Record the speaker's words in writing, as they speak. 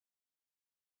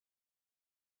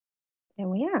There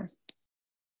we are.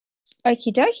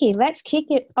 Okie dokie, let's kick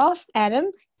it off, Adam.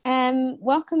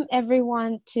 Welcome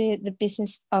everyone to the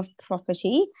Business of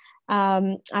Property.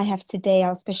 I have today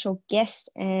our special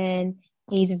guest, and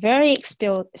he's a very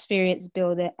experienced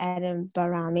builder, Adam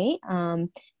Bahrami,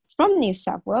 from New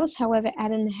South Wales. However,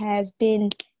 Adam has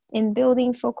been in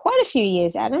building for quite a few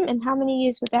years, Adam. And how many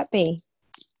years would that be?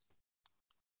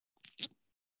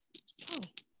 Oh,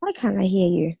 why can't I hear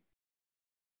you?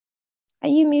 Are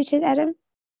you muted, Adam?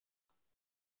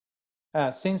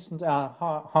 Since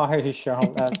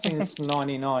Cheryl, since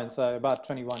 '99, so about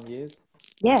 21 years.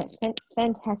 Yeah,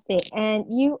 fantastic. And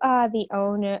you are the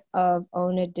owner of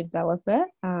Owner Developer.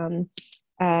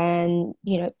 And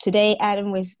today,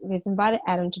 Adam, we've invited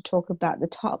Adam to talk about the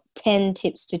top 10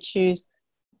 tips to choose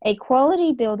a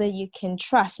quality builder you can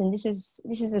trust. And this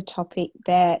is a topic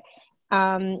that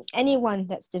anyone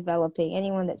that's developing,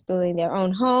 anyone that's building their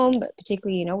own home, but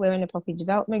particularly, we're in a property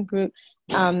development group,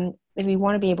 we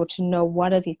want to be able to know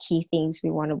what are the key things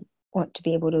we want to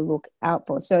be able to look out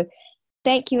for. So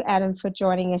thank you, Adam, for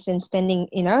joining us and spending,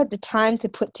 the time to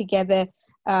put together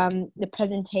the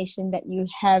presentation that you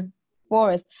have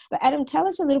for us. But Adam, tell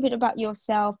us a little bit about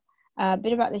yourself, a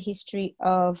bit about the history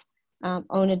of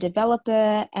Owner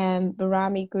Developer and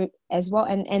Bahrami Group as well,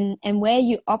 and where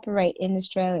you operate in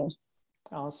Australia.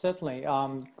 Certainly.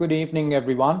 Good evening,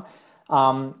 everyone.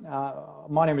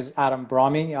 My name is Adam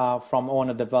Bahrami from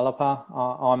Owner Developer.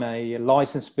 I'm a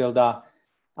licensed builder,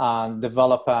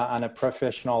 developer, and a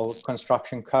professional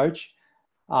construction coach.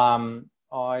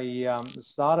 I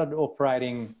started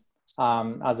operating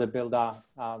as a builder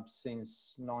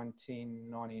since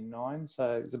 1999, so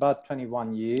it's about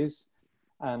 21 years.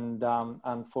 And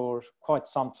for quite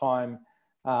some time,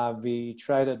 we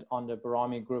traded under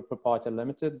Bahrami Group Proprietary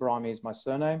Limited. Bahrami is my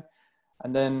surname.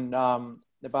 And then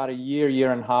about a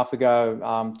year and a half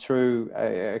ago, through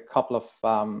a couple of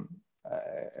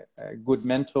good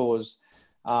mentors,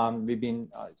 we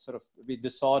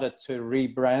decided to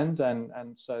rebrand,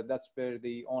 and so that's where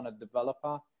the Owner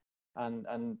Developer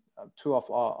and two of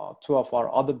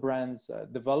our other brands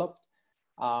developed.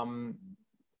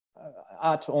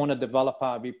 At Owner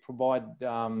Developer, we provide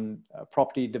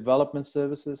property development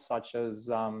services such as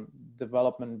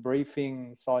development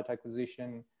briefing, site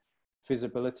acquisition,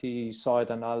 feasibility, site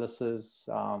analysis,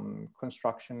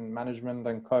 construction management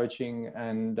and coaching,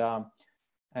 and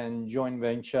joint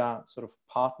venture sort of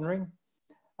partnering.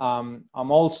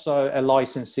 I'm also a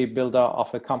licensee builder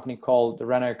of a company called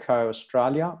Renault Co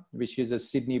Australia, which is a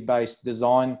Sydney-based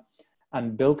design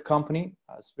and build company,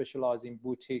 specializing in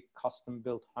boutique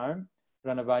custom-built home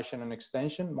renovation and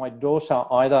extension. My daughter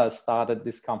Ida started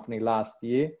this company last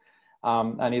year,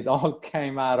 and it all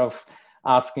came out of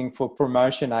asking for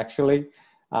promotion, actually.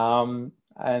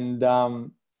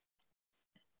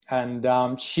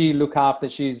 She look after.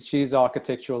 She's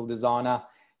architectural designer.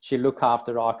 She look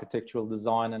after architectural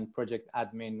design and project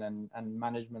admin and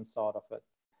management side of it.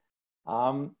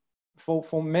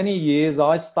 For many years,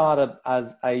 I started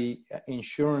as a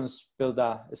insurance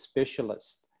builder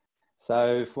specialist.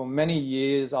 So for many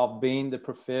years, I've been the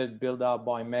preferred builder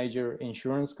by major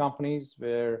insurance companies,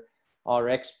 where our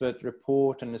expert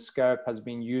report and the scope has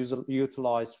been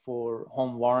utilized for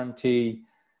home warranty,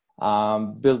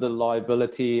 builder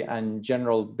liability, and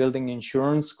general building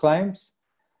insurance claims.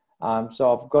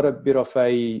 So I've got a bit of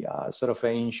a sort of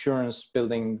an insurance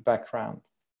building background.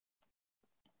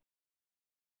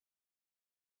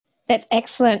 That's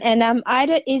excellent. And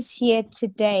Ida is here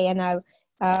today, and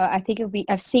I think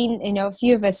I've seen, a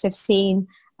few of us have seen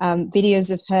videos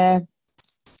of her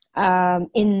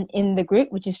in the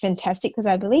group, which is fantastic, because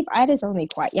I believe Ida's only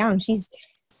quite young.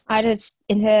 Ida's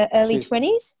in her early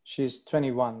 20s. She's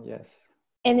 21, yes.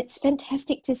 And it's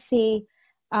fantastic to see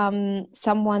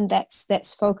someone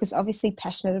that's focused, obviously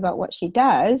passionate about what she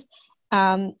does.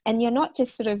 And you're not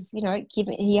just sort of,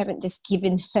 you haven't just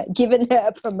given her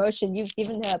a promotion. You've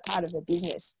given her a part of the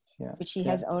business, which she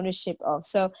has ownership of.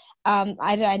 So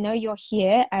I know you're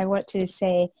here. I want to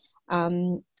say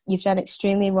you've done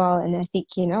extremely well. And I think,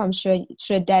 I'm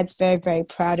sure Dad's very, very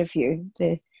proud of you,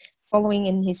 following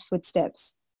in his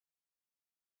footsteps.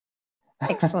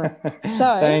 Excellent.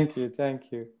 So thank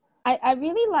you. I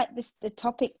really like the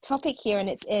topic here, and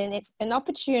it's an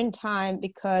opportune time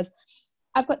because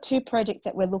I've got two projects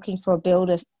that we're looking for a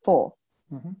builder for,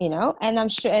 and I'm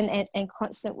sure, and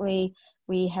constantly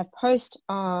we have posts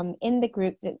in the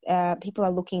group that people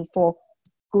are looking for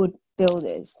good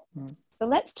builders. So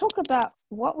let's talk about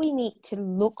what we need to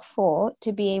look for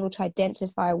to be able to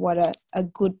identify what a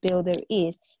good builder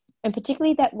is, and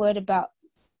particularly that word about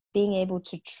being able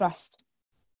to trust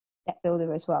that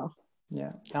builder as well. Yeah,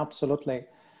 absolutely.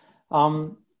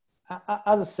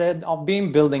 as I said, I've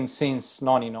been building since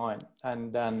 '99,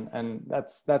 and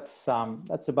that's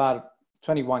about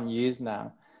 21 years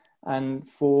now. And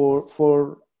for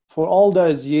all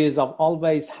those years, I've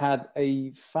always had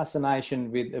a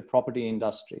fascination with the property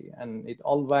industry, and it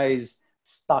always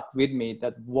stuck with me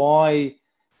that why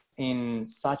in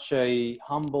such a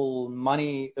humble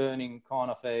money earning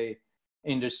kind of a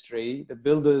industry, the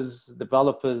builders,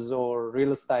 developers, or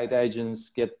real estate agents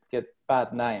get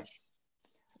bad names.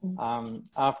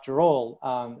 After all,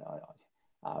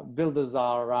 builders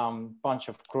are a bunch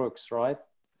of crooks, right?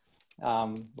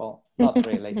 Well, not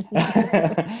really.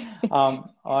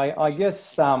 I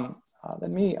guess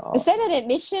let me. Is that an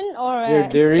admission or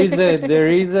there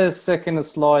is a second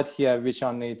slide here which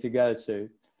I need to go to.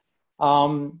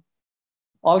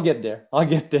 I'll get there.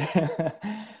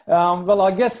 Well,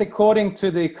 I guess according to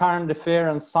the current affair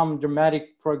and some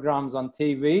dramatic programs on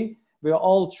TV, we're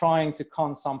all trying to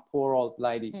con some poor old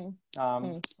lady.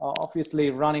 Obviously,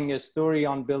 running a story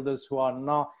on builders who are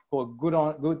good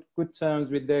on good terms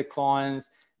with their clients.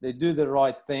 They do the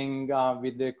right thing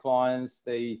with their clients.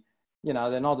 They're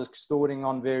not extorting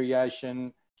on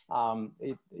variation.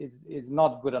 It is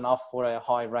not good enough for a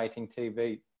high rating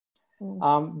TV.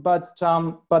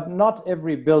 But not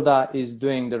every builder is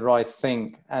doing the right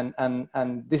thing,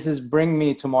 and this is bring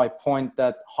me to my point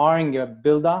that hiring a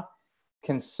builder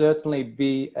can certainly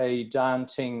be a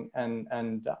daunting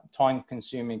and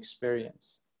time-consuming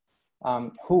experience.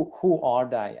 Who are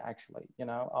they actually?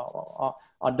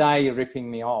 Are they ripping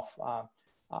me off?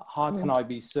 How can I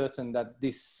be certain that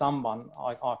this someone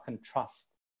I can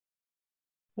trust?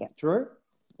 Yeah. True.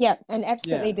 Yeah, and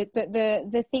absolutely. Yeah.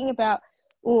 The thing about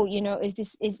is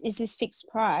this fixed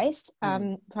price,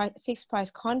 fixed price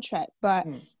contract? But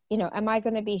am I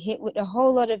going to be hit with a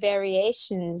whole lot of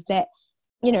variations that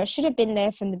should have been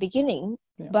there from the beginning,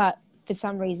 but for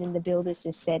some reason the builders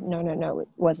just said no, it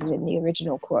wasn't in the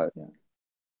original quote.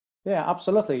 Yeah,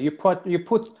 absolutely. You put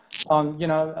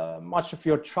much of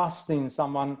your trust in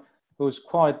someone who's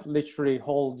quite literally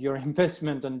hold your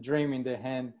investment and dream in their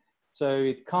hand. So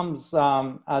it comes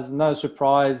as no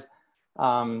surprise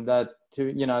that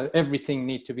everything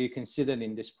need to be considered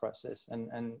in this process,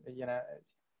 and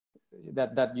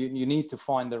that you need to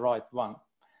find the right one.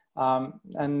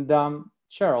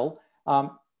 Cheryl,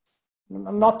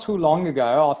 not too long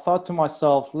ago, I thought to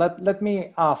myself, let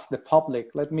me ask the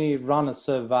public, let me run a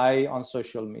survey on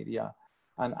social media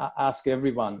and ask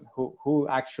everyone who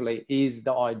actually is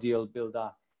the ideal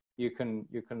builder you can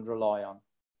rely on.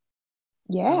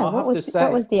 Yeah, what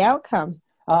was the outcome?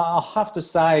 I have to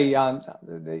say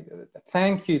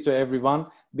thank you to everyone,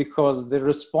 because the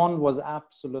response was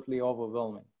absolutely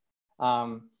overwhelming.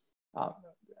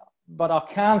 But I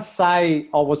can't say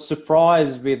I was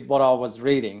surprised with what I was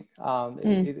reading.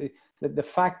 The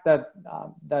fact that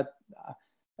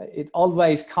it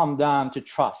always comes down to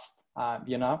trust, how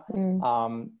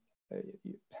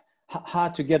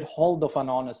to get hold of an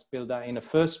honest builder in the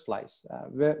first place,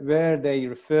 where they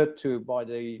referred to by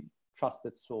the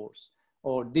trusted source,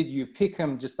 or did you pick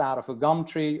them just out of a gum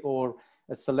tree, or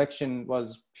a selection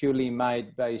was purely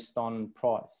made based on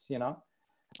price,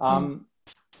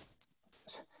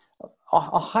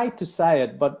 I hate to say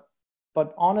it, but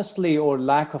honestly, or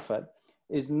lack of it,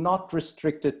 is not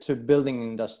restricted to building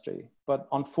industry. But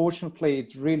unfortunately,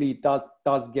 it really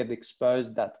does get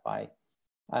exposed that way.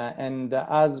 And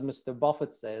as Mr.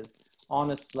 Buffett says,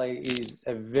 honestly is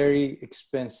a very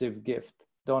expensive gift.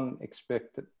 Don't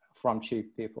expect it from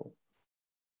cheap people.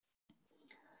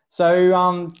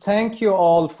 So thank you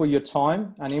all for your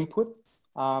time and input.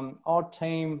 Our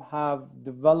team have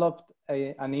developed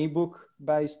an ebook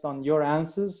based on your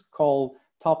answers called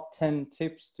Top 10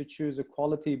 Tips to Choose a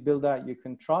Quality Builder You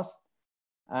Can Trust.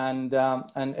 And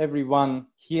everyone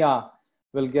here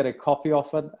will get a copy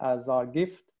of it as our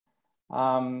gift.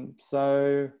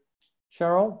 So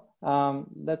Cheryl,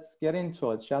 let's get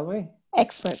into it, shall we?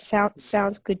 Excellent.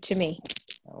 Sounds good to me.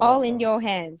 Awesome. All in your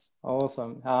hands.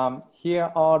 Awesome.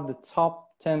 Here are the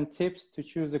top 10 tips to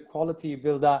choose a quality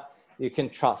builder you can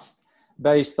trust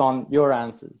based on your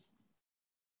answers.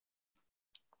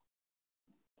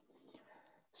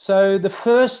 So the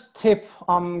first tip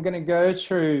I'm going to go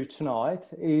through tonight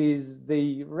is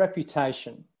the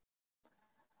reputation.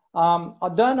 I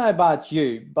don't know about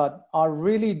you, but I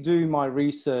really do my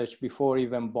research before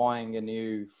even buying a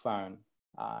new phone.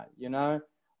 I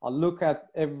look at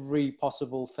every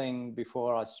possible thing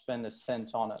before I spend a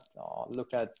cent on it. I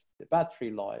look at the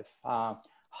battery life,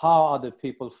 how other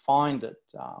people find it,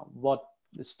 what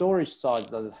the storage size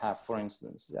does it have, for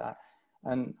instance.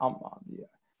 And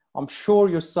I'm sure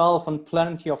yourself and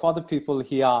plenty of other people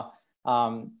here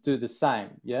do the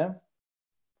same, yeah?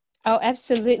 Oh,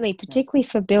 absolutely. Particularly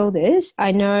for builders.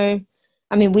 I know,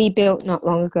 I mean, we built not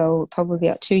long ago, probably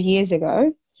about 2 years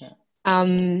ago. Yeah.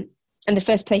 And the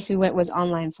first place we went was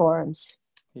online forums.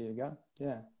 Here you go.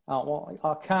 Yeah. Well,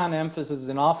 I can't emphasize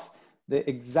enough. The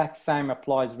exact same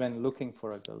applies when looking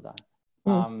for a builder.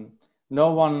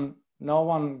 No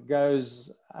one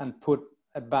goes and put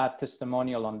a bad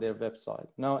testimonial on their website.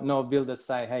 No builders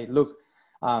say, hey, look,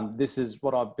 this is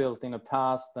what I built in the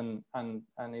past, and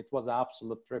it was an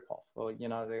absolute rip-off, or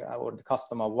or the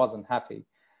customer wasn't happy.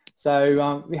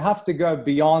 So we have to go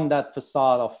beyond that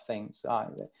facade of things,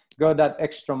 go that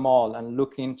extra mile and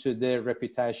look into their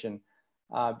reputation,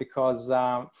 because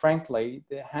frankly,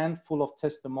 the handful of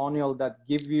testimonial that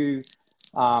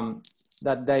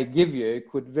they give you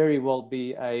could very well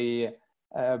be a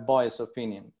biased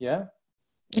opinion. Yeah.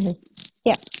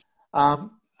 Yeah.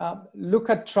 Look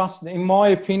at trust, in my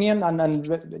opinion, and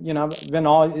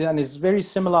when it's very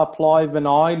similar apply when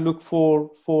I look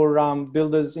for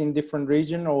builders in different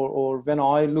region, or when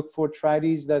I look for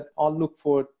tradies, that I look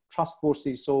for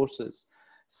trustworthy sources,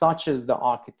 such as the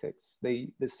architects,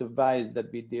 the surveyors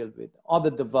that we deal with, other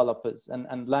developers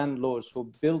and landlords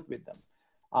who build with them,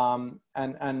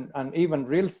 and even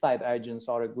real estate agents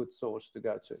are a good source to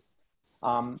go to.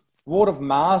 Word of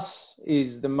mouth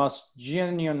is the most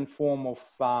genuine form of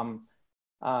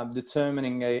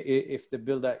determining if the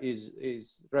builder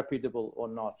is reputable or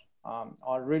not.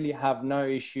 I really have no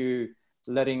issue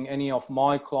letting any of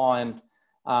my client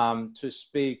to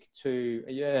speak to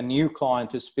a new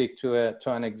client, to speak to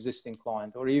an existing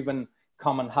client, or even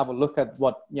come and have a look at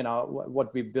what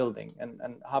we're building,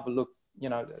 and have a look,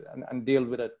 and deal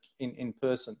with it in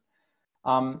person.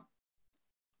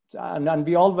 And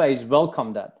we always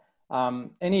welcome that.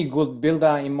 Any good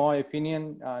builder, in my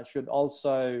opinion, should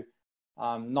also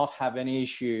not have any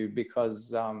issue,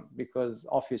 because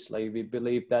obviously we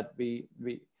believe that you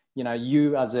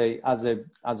as a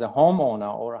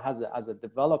homeowner or as a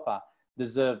developer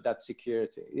deserve that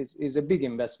security. It's a big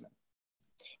investment.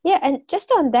 Yeah, and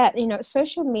just on that,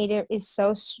 social media is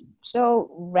so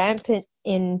rampant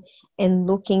in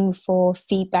looking for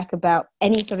feedback about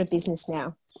any sort of business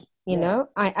now.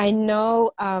 I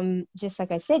know, just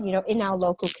like I said, in our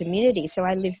local community. So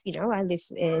I live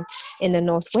in the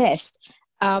Northwest.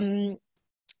 And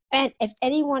if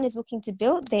anyone is looking to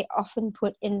build, they often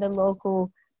put in the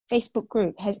local Facebook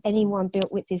group, has anyone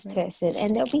built with this person?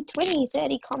 And there'll be 20,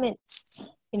 30 comments,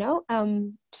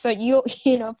 so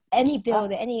any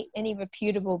builder, any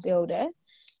reputable builder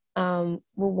will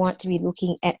want to be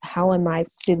looking at how am I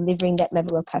delivering that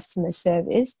level of customer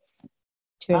service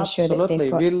to ensure that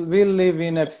they've got... We'll live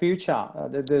in a future.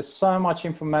 There's so much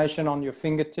information on your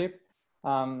fingertip.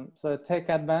 So take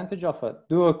advantage of it.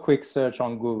 Do a quick search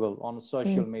on Google, on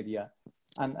social media,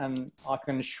 and I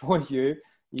can assure you,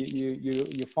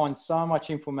 you find so much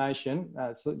information,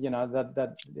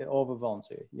 that it overwhelms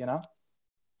you.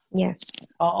 Yeah.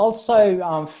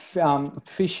 Also,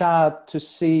 fish out to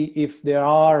see if there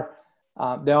are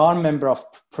member of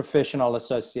professional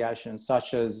associations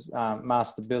such as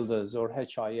Master Builders or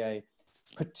HIA.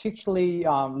 Particularly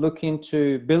look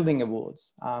into building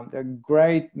awards. They're a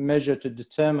great measure to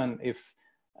determine if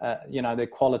the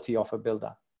quality of a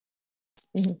builder.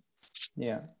 Mm-hmm.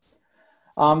 Yeah.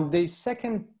 The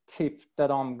second tip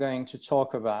that I'm going to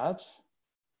talk about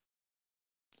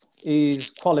is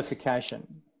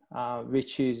qualification,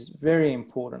 which is very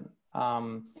important.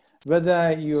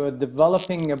 Whether you're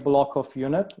developing a block of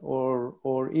unit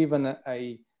or even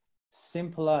a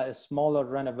smaller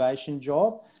renovation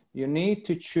job, you need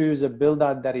to choose a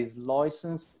builder that is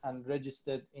licensed and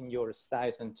registered in your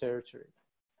state and territory.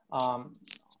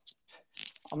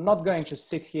 I'm not going to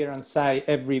sit here and say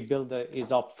every builder is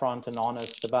upfront and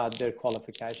honest about their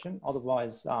qualification.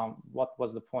 Otherwise, what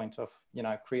was the point of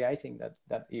creating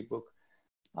that ebook?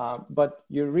 But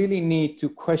you really need to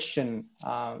question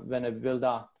when a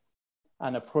builder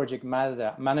and a project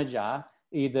manager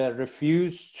either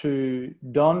refuse to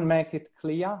don't make it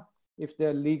clear if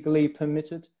they're legally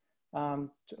permitted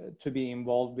to be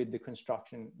involved with the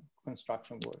construction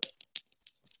work.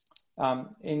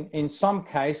 In some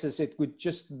cases, it could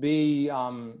just be,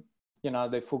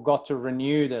 they forgot to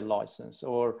renew their license,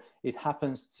 or it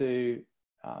happens to,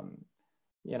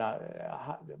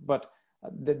 but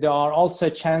there are also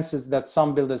chances that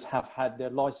some builders have had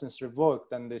their license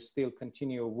revoked and they still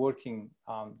continue working,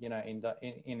 in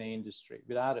the industry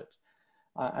without it.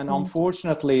 And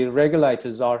unfortunately,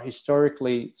 regulators are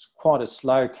historically quite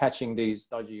slow catching these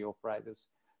dodgy operators.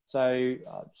 So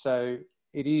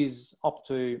it is up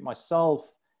to myself,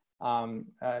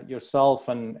 yourself,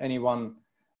 and anyone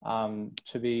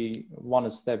to be one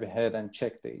step ahead and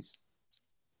check these.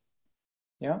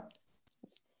 Yeah.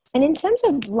 And in terms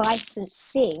of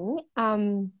licensing,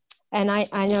 and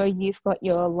I know you've got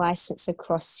your license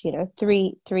across, you know,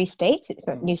 three states. You've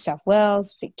got New South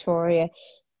Wales, Victoria,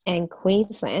 and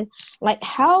Queensland. Like,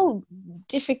 how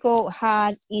difficult,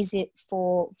 hard is it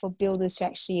for builders to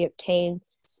actually obtain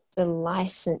the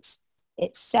license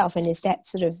itself? And is that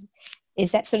sort of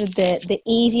the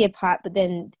easier part, but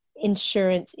then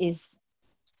insurance is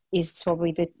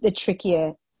probably the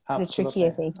trickier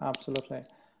thing? Absolutely.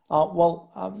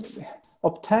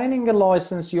 Obtaining a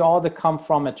license, you either come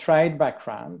from a trade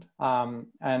background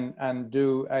and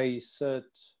do a Cert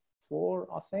 4,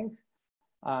 I think,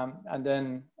 and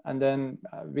then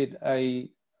with a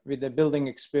building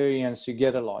experience, you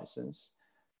get a license,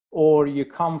 or you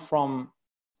come from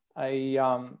a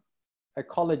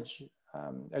college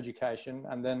education,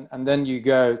 and then you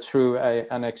go through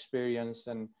an experience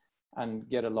and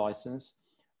get a license.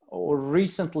 Or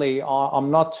recently,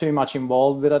 I'm not too much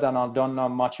involved with it, and I don't know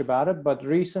much about it, but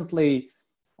recently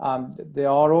there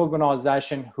are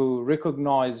organizations who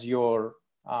recognize your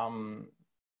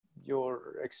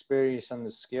experience and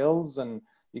the skills, and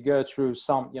you go through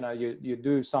some, you know, you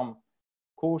do some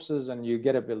courses and you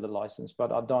get a builder license,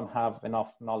 but I don't have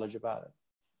enough knowledge about it.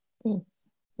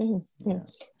 Yeah.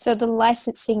 So the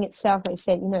licensing itself, like I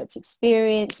said, you know, it's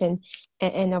experience and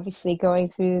obviously going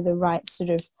through the right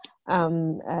sort of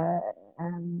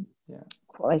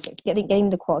getting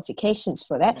the qualifications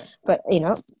for that. But you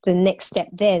know, the next step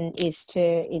then is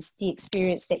the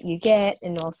experience that you get,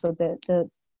 and also the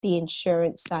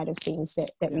insurance side of things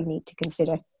that we need to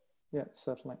consider. Yeah,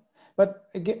 certainly. But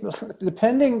again,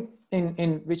 depending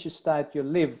in which state you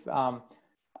live,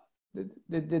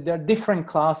 there are different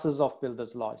classes of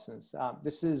builder's license.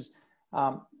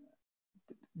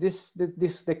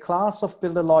 The class of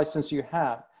builder license you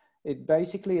have, it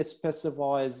basically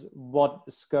specifies what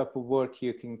scope of work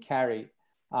you can carry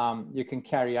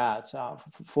out.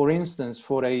 For instance,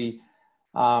 for a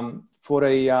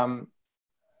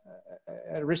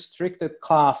restricted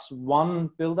class 1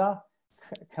 builder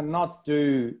cannot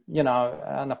do, you know,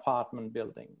 an apartment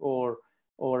building, or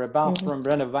a bathroom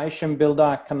renovation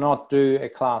builder cannot do a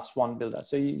class 1 builder.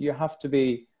 So you have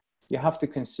to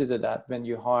consider that when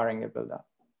you're hiring a builder.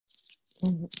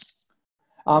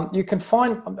 You can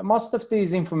find most of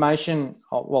these information,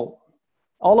 all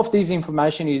of these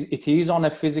information is on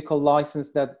a physical license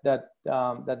that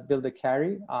builder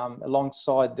carry,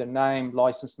 alongside the name,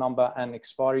 license number, and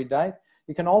expiry date.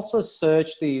 You can also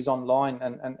search these online,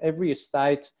 and every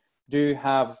state do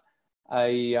have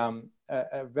a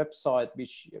website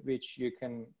which you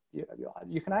can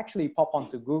actually pop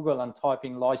onto Google and type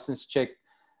in license check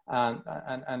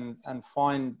and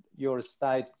find your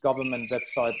state government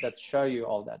website that show you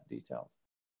all that details.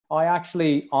 I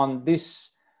actually on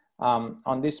this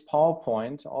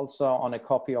PowerPoint, also on a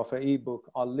copy of an ebook,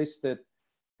 I listed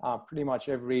pretty much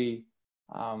every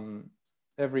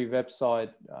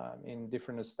website in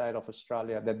different state of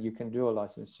Australia that you can do a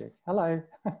license check. Hello.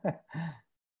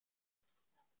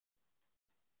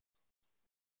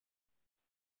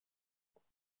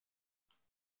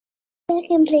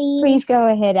 Second, please. Please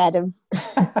go ahead, Adam.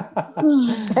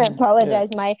 I apologize.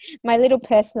 Yeah. My little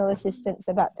personal assistant's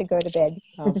about to go to bed.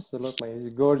 Absolutely.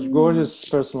 Gorgeous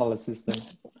personal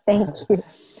assistant. Thank you.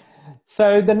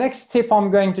 So the next tip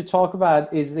I'm going to talk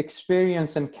about is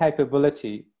experience and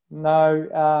capability.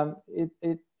 Now,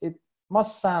 it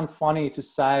must sound funny to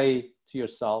say to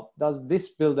yourself, does this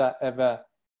builder ever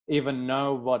even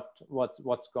know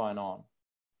what's going on?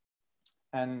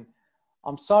 And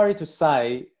I'm sorry to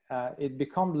say, it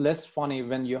becomes less funny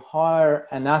when you hire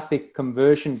an ethic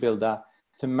conversion builder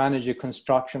to manage the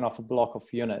construction of a block of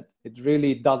unit. It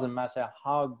really doesn't matter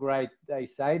how great they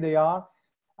say they are.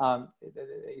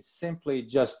 It's simply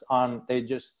they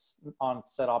just aren't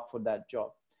set up for that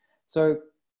job. So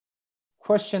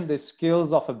question the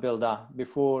skills of a builder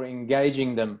before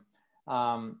engaging them,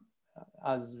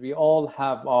 as we all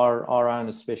have our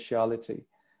own speciality.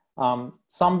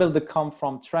 Some builders come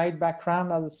from trade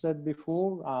background, as I said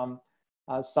before,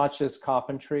 such as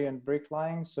carpentry and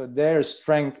bricklaying. So their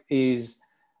strength is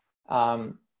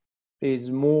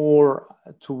more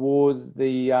towards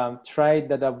the trade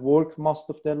that have worked most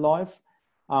of their life.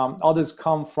 Others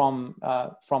come from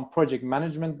project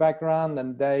management background,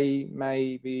 and they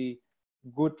may be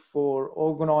good for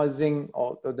organizing,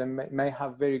 or they may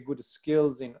have very good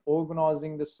skills in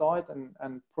organizing the site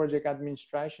and project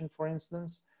administration, for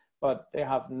instance, but they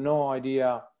have no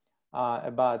idea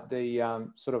about the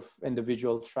sort of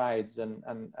individual trades and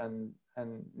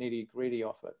nitty gritty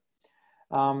of it.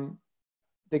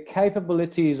 The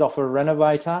capabilities of a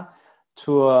renovator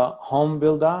to a home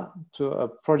builder, to a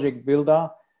project builder,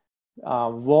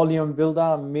 volume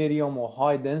builder, medium or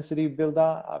high density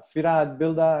builder, firad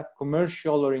builder,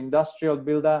 commercial or industrial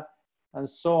builder, and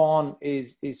so on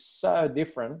is so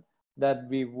different that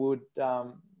we would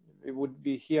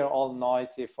be here all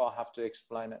night if I have to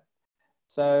explain it.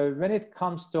 So when it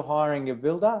comes to hiring a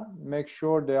builder, make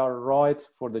sure they are right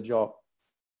for the job.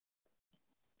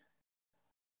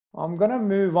 I'm going to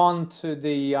move on to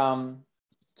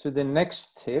the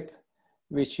next tip,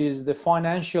 which is the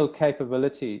financial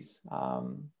capabilities.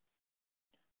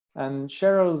 And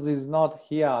Cheryl's is not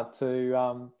here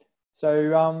to,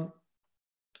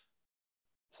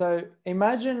 so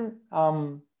imagine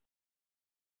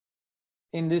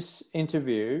in this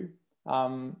interview,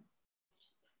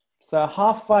 so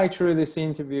halfway through this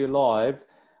interview live,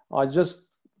 I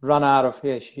just run out of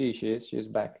here. She is, she's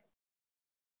back.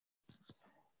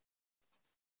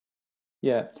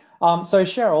 Yeah. So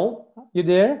Cheryl, you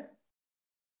there?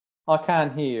 I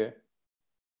can't hear you.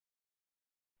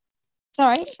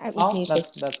 Sorry, I was muted.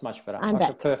 That's much better. I'm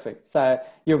back. Perfect. So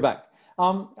you're back.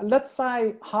 Let's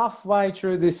say halfway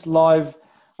through this live,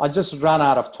 I just ran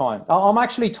out of time. I'm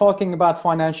actually talking about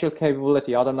financial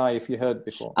capability. I don't know if you heard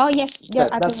before. Oh yes, yeah,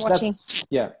 I've been watching.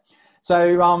 Yeah.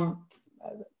 So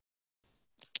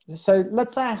so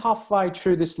let's say halfway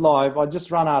through this live, I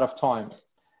just ran out of time.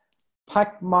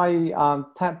 Packed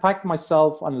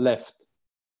myself and left.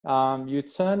 You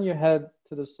turn your head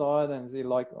to the side and you're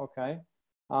like, okay,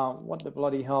 what the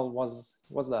bloody hell was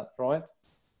that, right?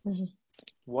 Mm-hmm.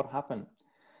 What happened?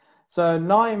 So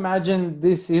now imagine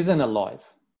this isn't a live,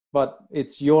 but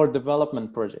it's your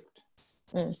development project.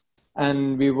 Mm.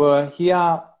 And we were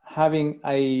here having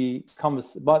a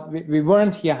conversation, but we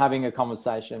weren't here having a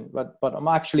conversation, but I'm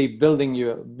actually building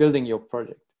your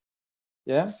project.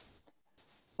 Yeah.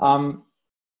 I'll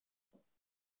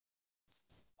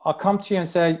come to you and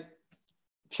say,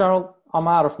 Cheryl, I'm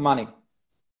out of money.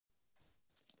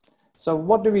 So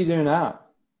what do we do now?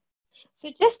 So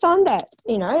just on that,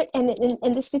 you know, and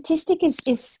the statistic is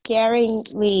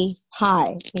scaringly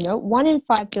high. You know, 1 in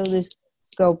 5 builders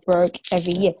go broke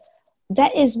every year.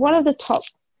 That is one of the top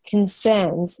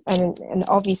concerns, and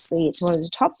obviously it's one of the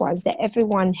top ones that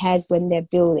everyone has when they're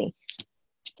building,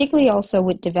 particularly also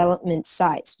with development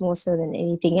sites, more so than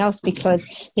anything else,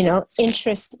 because, you know,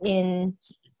 interest in,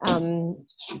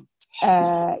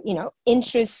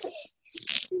 interest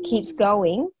keeps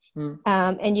going.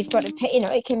 And you've got to pay, you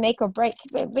know, it can make or break,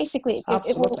 but basically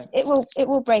it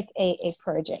will break a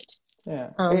project. Yeah,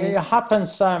 it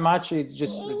happens so much, it's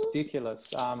just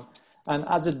ridiculous. And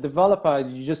as a developer,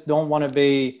 you just don't want to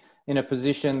be in a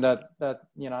position that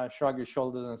you know, shrug your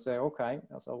shoulders and say, okay,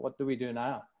 so what do we do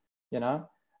now? You know,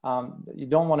 you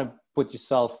don't want to put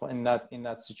yourself in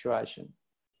that situation.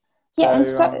 Yeah, and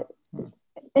so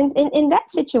in that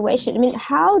situation, I mean,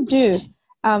 how do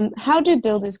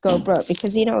builders go broke?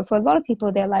 Because, you know, for a lot of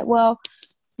people, they're like, well,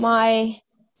 the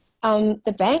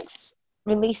bank's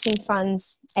releasing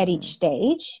funds at each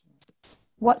stage.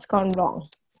 What's gone wrong?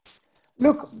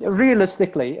 Look,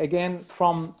 realistically, again,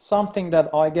 from something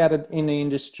that I gathered in the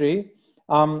industry,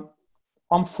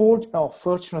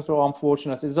 fortunate or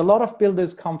unfortunate, is a lot of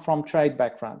builders come from trade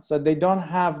backgrounds, so they don't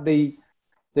have the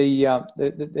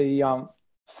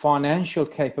financial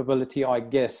capability, I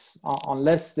guess,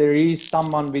 unless there is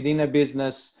someone within a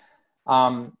business,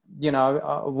 you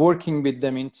know, working with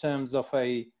them in terms of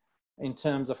a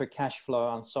cash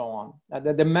flow and so on.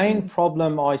 The main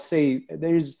problem I see,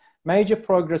 there is major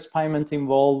progress payment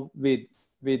involved with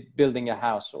building a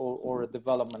house or a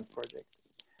development project.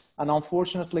 And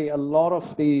unfortunately, a lot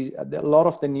of the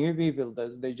newbie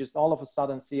builders, they just all of a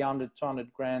sudden see 100,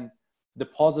 200 grand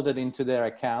deposited into their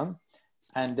account,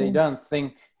 and they don't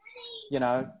think, you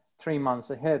know, 3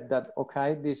 months ahead that,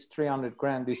 okay, this 300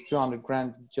 grand, this 200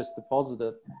 grand just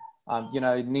deposited, you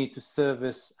know, you need to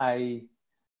service a,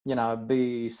 you know,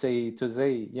 B, C to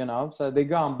Z, you know, so they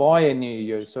go and buy a new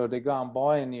use, or they go and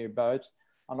buy a new boat,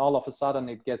 and all of a sudden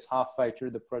it gets halfway through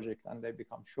the project and they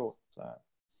become short. So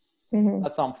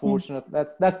that's unfortunate.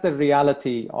 That's the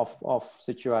reality of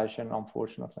situation,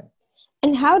 unfortunately.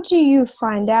 And how do you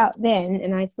find out then?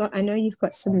 And I know you've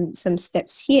got some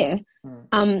steps here.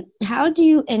 How do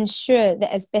you ensure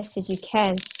that, as best as you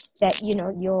can, that, you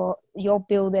know, your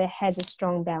builder has a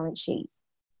strong balance sheet?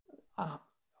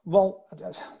 Well,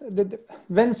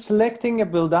 when selecting a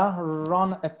builder,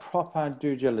 run a proper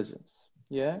due diligence.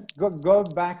 Yeah, go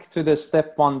back to the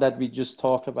step 1 that we just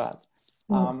talked about.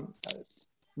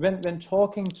 When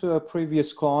talking to a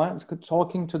previous client,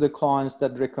 talking to the clients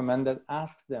that recommended,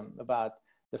 ask them about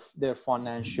their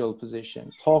financial position.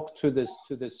 Talk to the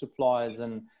suppliers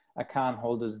and account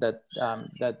holders that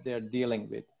they're dealing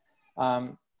with.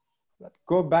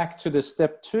 go back to the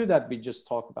step 2 that we just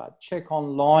talked about. Check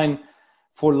online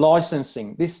for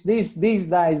licensing. These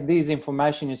days, this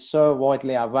information is so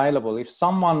widely available. If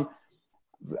someone,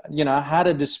 you know, had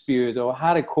a dispute or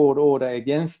had a court order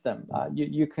against them,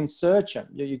 you can search them.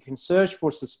 You can search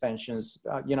for suspensions.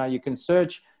 You know, you can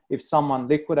search if someone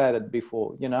liquidated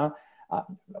before. You know,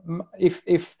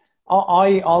 if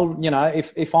I'll you know,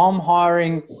 if I'm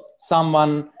hiring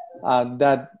someone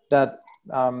that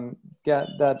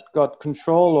got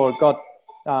control or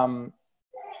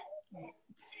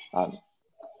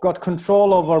got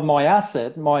control over my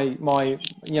asset, my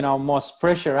you know, most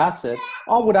precious asset,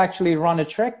 I would actually run a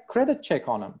credit check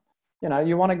on them. You know,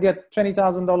 you want to get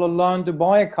 $20,000 loan to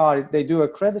buy a car, they do a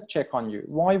credit check on you.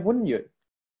 Why wouldn't you?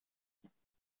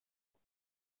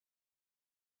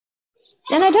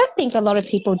 And I don't think a lot of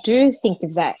people do think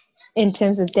of that in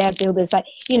terms of their builders. Like,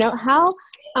 you know, how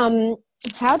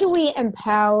do we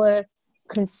empower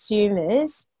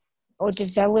consumers or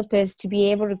developers to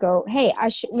be able to go, hey, I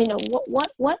should, you know,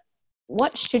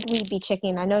 what should we be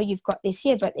checking? I know you've got this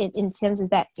here, but in terms of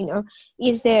that, you know,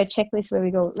 is there a checklist where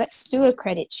we go, let's do a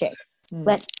credit check.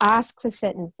 Let's ask for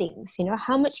certain things. You know,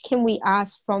 how much can we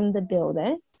ask from the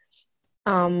builder,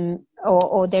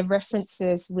 or their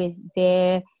references with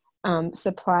their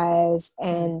suppliers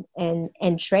and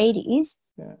tradies?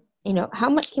 Yeah. You know, how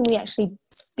much can we actually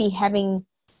be having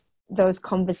those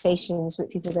conversations with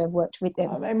people that have worked with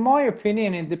them? In my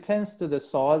opinion, it depends to the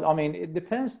size. I mean, it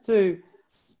depends to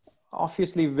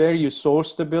obviously where you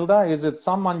source the builder. Is it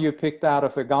someone you picked out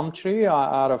of a Gumtree,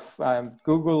 out of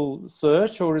Google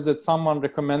search, or is it someone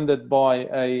recommended by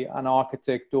an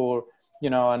architect or, you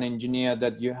know, an engineer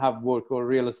that you have worked, or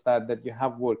real estate that you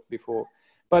have worked before?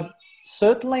 But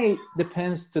certainly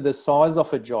depends to the size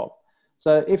of a job.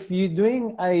 So if you're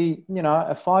doing a, you know,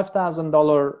 a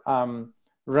 $5,000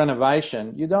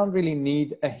 renovation, you don't really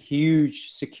need a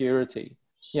huge security.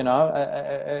 You know,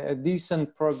 a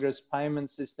decent progress payment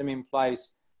system in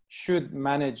place should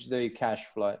manage the cash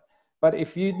flow. But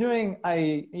if you're doing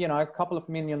a, you know, a couple of $1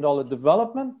 million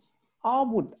development, I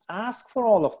would ask for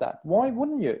all of that. Why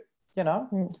wouldn't you? You know,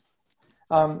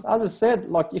 as I said,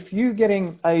 like if you're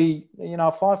getting a, you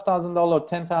know, $5,000,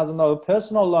 $10,000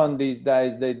 personal loan these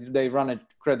days, they run a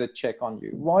credit check on you.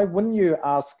 Why wouldn't you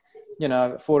ask, you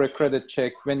know, for a credit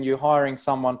check when you're hiring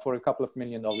someone for a couple of $1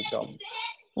 million job?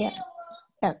 Yeah.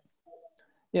 Yeah.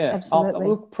 Yeah, absolutely.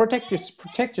 look, protect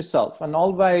yourself, and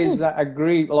always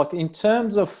agree. Like in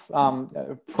terms of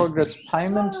progress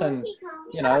payment, and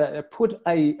you know, put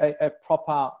a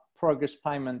proper progress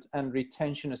payment and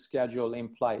retention schedule in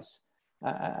place,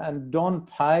 and don't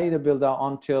pay the builder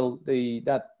until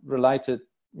that related,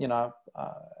 you know,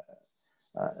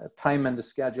 payment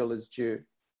schedule is due.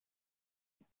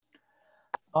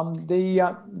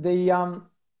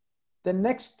 The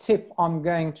next tip I'm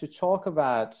going to talk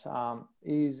about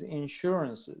is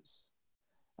insurances.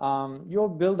 Your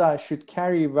builder should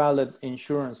carry valid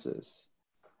insurances.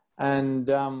 And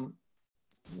let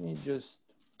me just...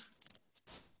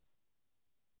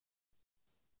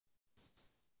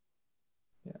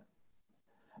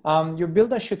 your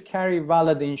builder should carry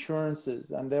valid insurances.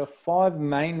 And there are 5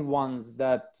 main ones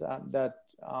that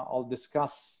I'll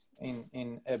discuss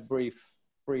in a brief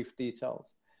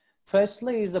details.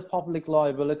 Firstly is a public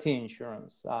liability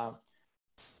insurance.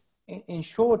 In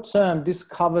short term, this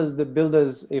covers the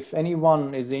builders if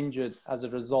anyone is injured as a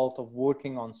result of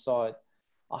working on site.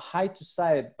 I hate to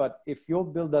say it, but if your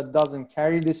builder doesn't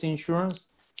carry this insurance,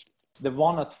 the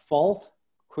one at fault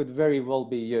could very well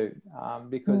be you,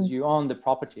 because you own the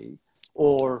property,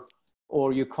 or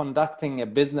you're conducting a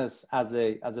business as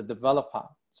a developer.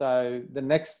 So the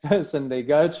next person they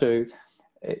go to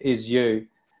is you.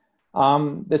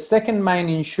 The second main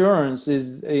insurance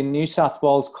is in New South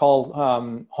Wales called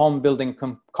home building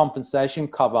compensation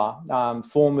cover,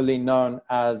 formerly known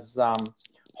as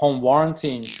home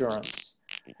warranty insurance,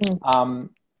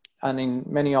 and in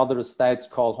many other states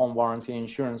called home warranty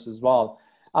insurance as well.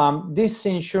 This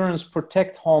insurance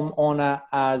protects homeowner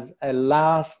as a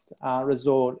last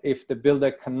resort if the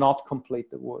builder cannot complete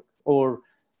the work or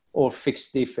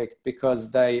fix defect,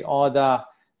 because they either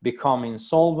become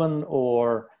insolvent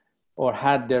or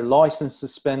had their license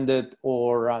suspended,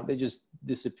 or they just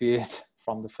disappeared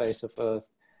from the face of earth,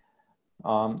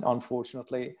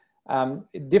 unfortunately.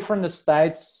 Different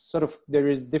states, sort of, there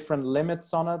is different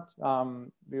limits on it.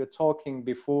 We were talking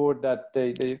before that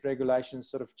the regulations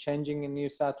sort of changing in New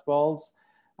South Wales,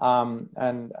 and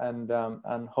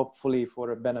hopefully for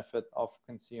the benefit of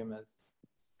consumers.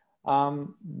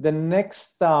 The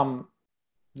next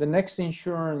the next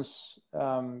insurance,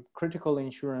 critical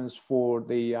insurance for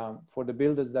the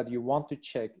builders that you want to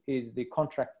check is the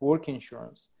contract work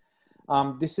insurance.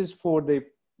 This is for the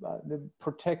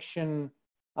protection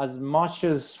as much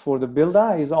as for the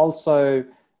builder, is also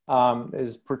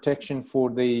is protection for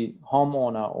the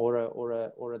homeowner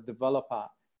or a developer,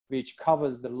 which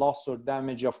covers the loss or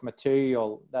damage of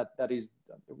material that is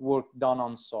work done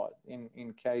on site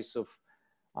in case of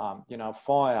you know,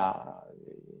 fire,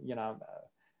 you know,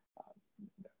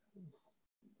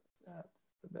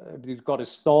 it got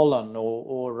stolen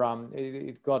or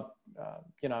it got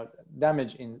you know,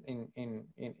 damaged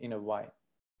in a way.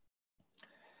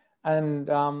 And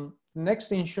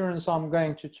next insurance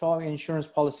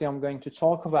policy I'm going to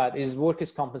talk about is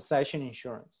workers' compensation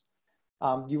insurance.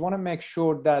 You want to make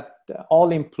sure that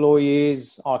all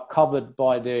employees are covered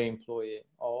by their employer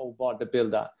or by the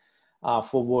builder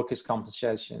for workers'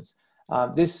 compensations.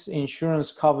 This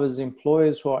insurance covers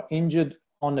employees who are injured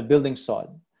on the building site.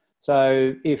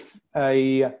 So if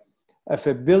a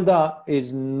builder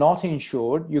is not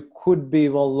insured, you could be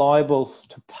liable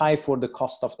to pay for the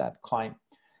cost of that claim.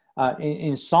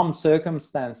 In some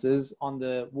circumstances, on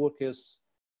the Workers'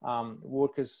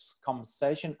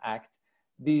 Compensation Act,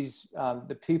 these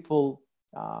people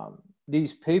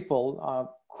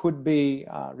could be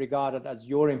regarded as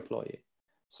your employee.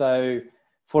 So,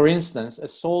 for instance, a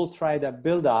sole trader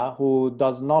builder who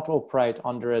does not operate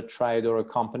under a trade or a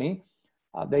company,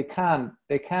 they can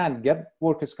get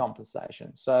workers'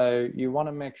 compensation. So you want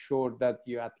to make sure that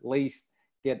you at least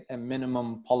get a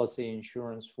minimum policy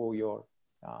insurance for your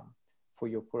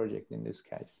project in this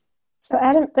case. So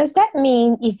Adam, does that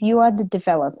mean if you are the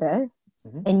developer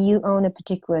Mm-hmm. and you own a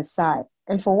particular site,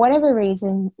 and for whatever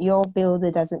reason your builder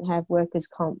doesn't have workers'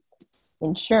 comp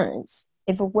insurance,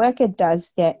 if a worker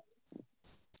does get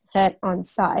hurt on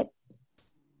site,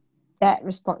 that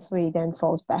responsibility then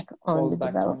falls back on the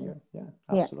developer? Yeah,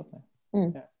 absolutely. Yeah.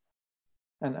 Mm. Yeah.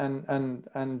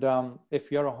 And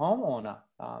if you're a homeowner,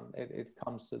 it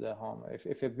comes to the home.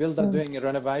 If a builder doing a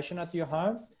renovation at your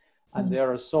home and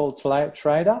they're a sole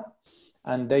trader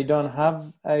and they don't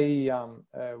have a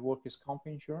workers' comp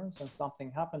insurance and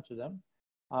something happened to them,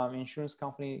 insurance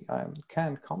company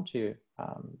can come to you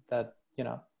that, you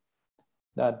know,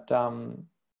 that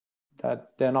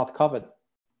they're not covered,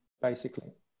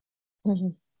 basically. Mm-hmm.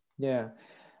 Yeah.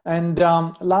 And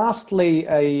lastly,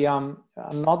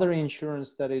 another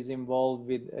insurance that is involved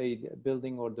with a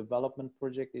building or development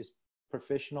project is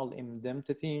professional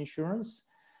indemnity insurance,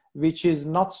 which is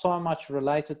not so much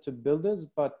related to builders,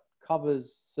 but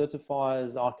covers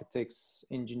certifiers, architects,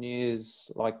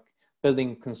 engineers, like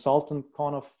building consultant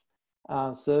kind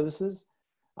of services,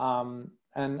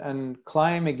 and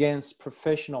claim against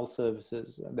professional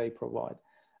services they provide.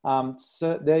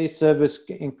 So their service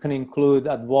can include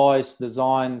advice,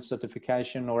 design,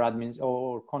 certification,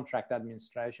 or contract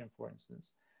administration, for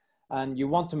instance. And you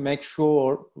want to make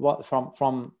sure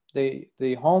from the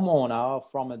homeowner,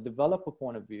 from a developer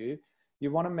point of view,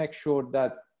 you want to make sure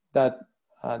that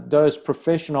those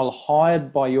professionals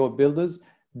hired by your builders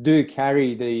do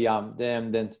carry the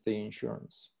indemnity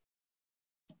insurance.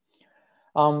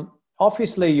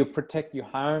 Obviously, you protect your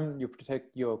home, you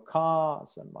protect your car.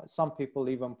 Some people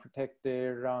even protect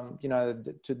their, you know,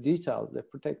 to details. They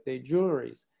protect their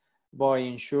jewelries by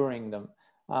insuring them.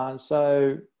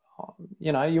 So,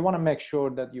 you know, you want to make sure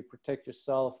that you protect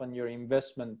yourself and your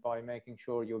investment by making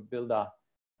sure your builder,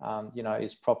 you know,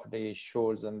 is properly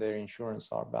insured and their insurance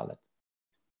are valid.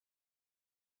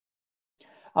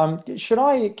 Should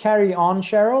I carry on,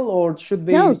 Cheryl, or should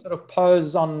we sort of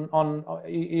pause on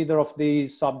either of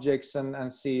these subjects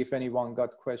and see if anyone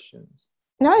got questions?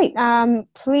 No,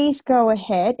 please go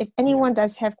ahead. If anyone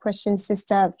does have questions,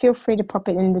 just feel free to pop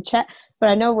it in the chat. But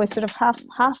I know we're sort of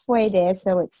halfway there,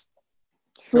 so it's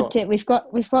good to, we've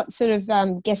got sort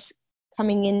of guests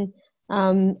coming in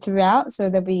throughout, so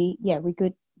they'll be we're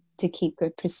good to keep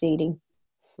good proceeding.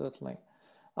 Certainly.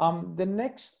 The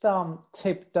next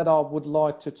tip that I would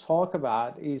like to talk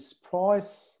about is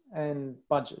price and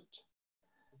budget.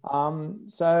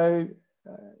 So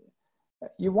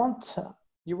you want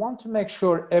to make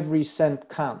sure every cent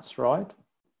counts, right?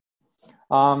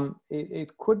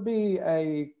 It could be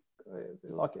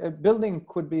like a building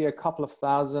could be a couple of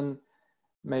thousand,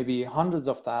 maybe hundreds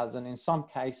of thousands. In some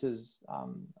cases,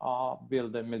 I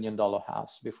built $1 million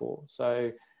house before.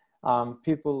 So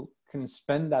people can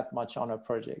spend that much on a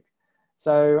project.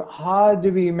 So how do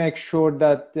we make sure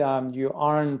that you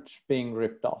aren't being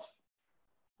ripped off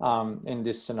in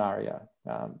this scenario?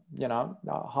 You know,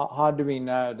 how do we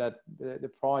know that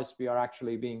the price we are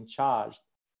actually being charged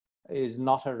is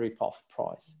not a rip-off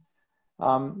price?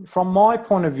 From my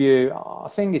point of view, I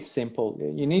think it's simple.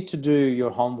 You need to do your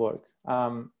homework.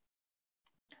 As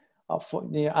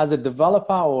a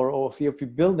developer or if you're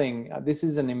building, this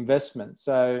is an investment,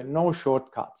 so no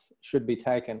shortcuts should be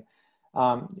taken.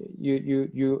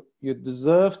 You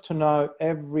deserve to know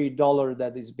every dollar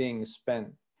that is being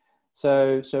spent.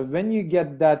 So when you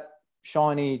get that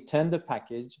shiny tender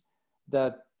package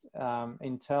that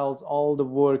entails all the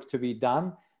work to be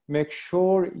done, make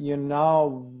sure you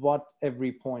know what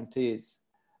every point is.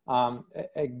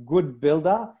 A good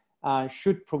builder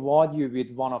should provide you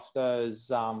with one of those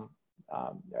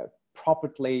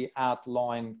properly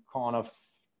outlined kind of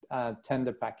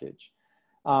tender package.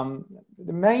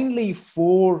 Mainly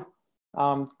four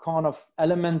kind of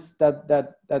elements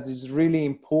that is really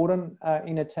important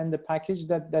in a tender package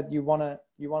that you wanna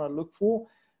look for,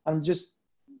 and just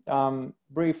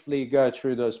briefly go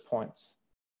through those points.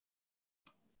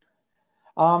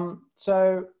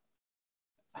 So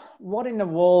what in the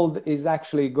world is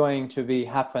actually going to be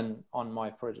happen on my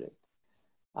project?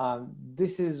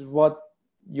 This is what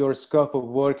your scope of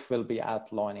work will be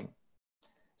outlining.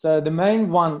 So the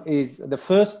main one is, the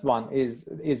first one is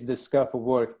the scope of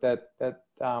work that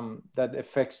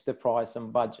affects the price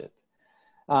and budget.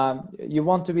 You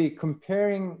want to be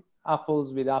comparing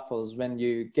apples with apples when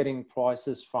you're getting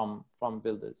prices from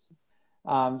builders.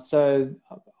 So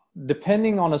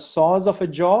depending on the size of a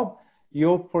job,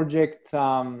 your project,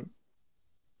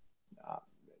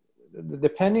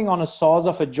 depending on the size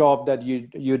of a job that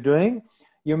you're doing,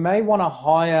 you may want to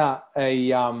hire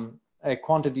a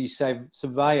quantity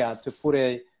surveyor to put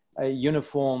a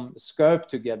uniform scope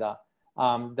together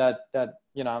that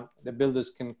you know the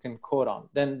builders can quote on.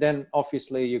 Then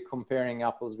obviously you're comparing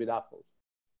apples with apples.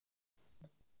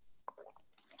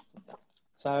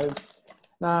 So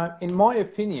now, in my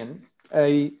opinion,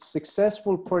 a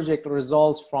successful project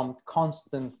results from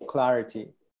constant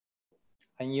clarity,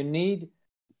 and you need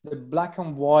the black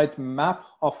and white map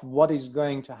of what is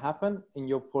going to happen in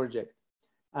your project,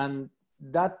 and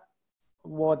that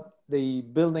what the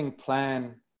building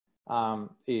plan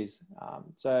is.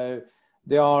 So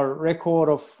there are record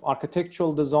of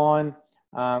architectural design,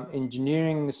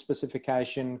 engineering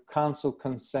specification, council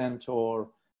consent, or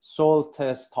soil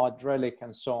test, hydraulic,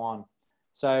 and so on.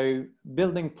 So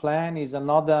building plan is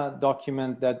another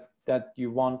document that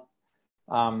you want,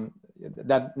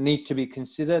 that need to be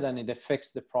considered, and it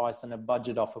affects the price and the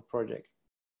budget of a project.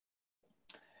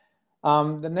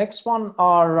 The next one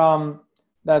are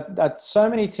that so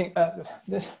many things.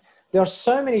 There are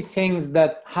so many things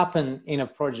that happen in a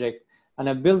project, and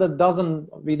a builder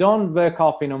we don't wake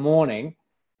up in the morning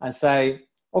and say,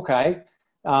 okay,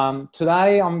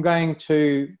 today I'm going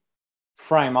to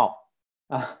frame up.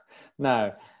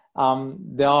 No,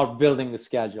 they are building the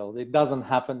schedule. It doesn't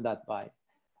happen that way.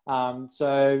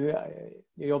 So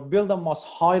your builder must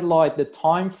highlight the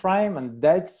time frame and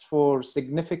dates for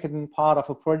significant part of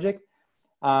a project,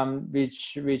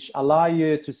 which allow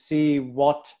you to see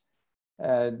what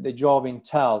the job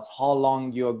entails, how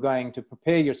long you're going to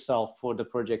prepare yourself for the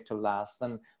project to last,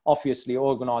 and obviously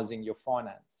organizing your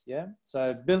finance. Yeah.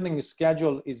 So building a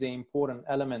schedule is an important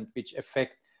element which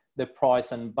affect the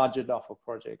price and budget of a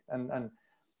project. And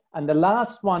the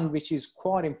last one, which is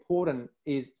quite important,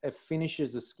 is a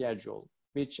finishes schedule,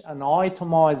 which an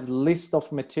itemized list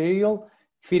of material,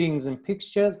 fittings, and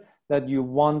fixtures that you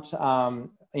want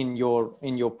in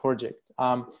your project.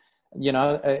 You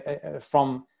know,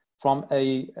 from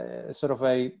a sort of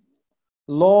a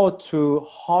low to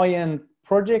high-end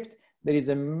project, there is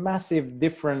a massive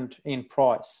difference in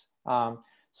price.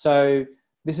 So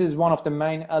this is one of the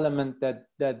main elements that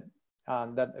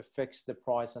affects the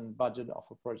price and budget of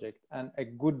a project. And a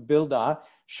good builder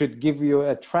should give you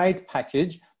a trade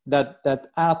package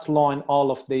that outline all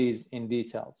of these in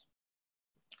details.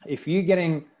 If you're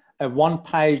getting a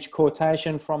one-page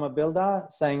quotation from a builder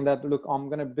saying that, look, I'm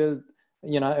going to build,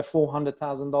 you know, a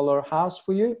 $400,000 house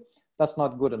for you, that's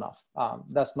not good enough.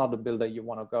 That's not the builder you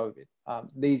want to go with.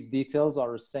 These details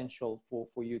are essential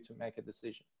for you to make a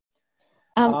decision.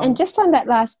 And just on that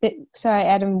last bit, sorry,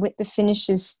 Adam, with the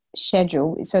finishes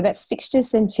schedule, so that's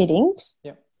fixtures and fittings.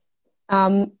 Yeah.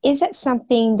 Is that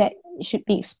something that should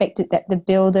be expected that the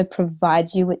builder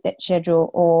provides you with that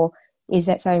schedule, or is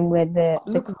that something where the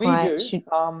client should?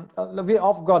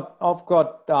 I've got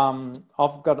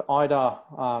Ida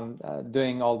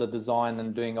doing all the design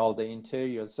and doing all the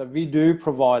interiors, so we do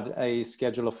provide a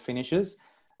schedule of finishes.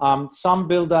 Some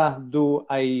builder do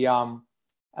a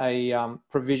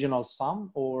provisional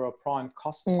sum or a prime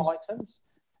cost items,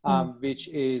 which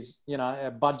is, you know, a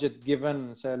budget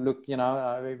given. So look, you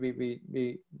know,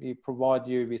 we provide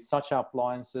you with such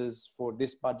appliances for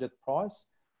this budget price.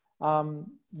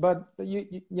 But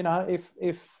you know, if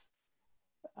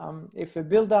a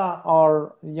builder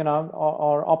are, you know,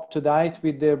 are up to date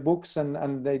with their books,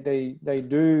 and they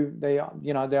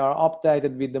you know, they are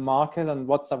updated with the market and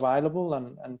what's available,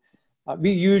 and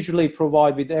we usually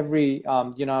provide with every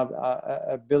you know,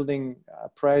 a building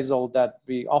appraisal that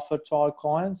we offer to our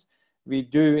clients. We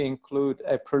do include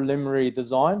a preliminary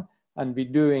design, and we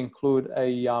do include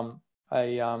a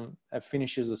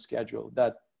finishes schedule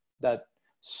that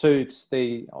suits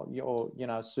the, or you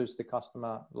know, suits the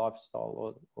customer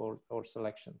lifestyle or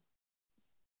selections.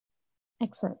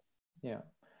 Excellent. Yeah.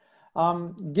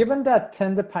 Given that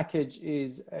tender package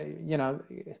is, you know,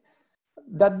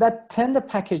 that tender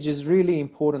package is really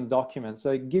important document.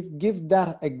 So give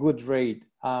that a good read.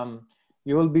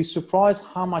 You will be surprised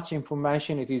how much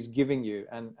information it is giving you,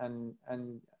 and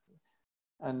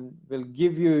will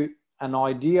give you an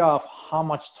idea of how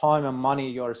much time and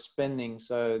money you're spending,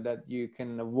 so that you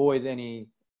can avoid any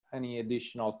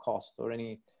additional cost or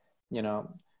any, you know,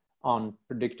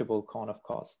 unpredictable kind of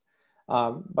cost.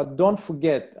 But don't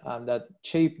forget that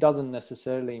cheap doesn't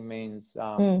necessarily means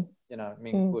you know,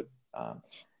 good.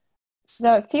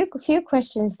 So a few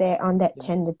questions there on that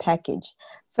tender package.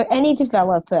 For any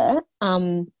developer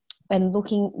and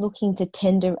looking to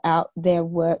tender out their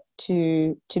work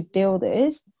to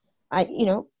builders, you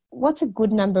know, what's a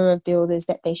good number of builders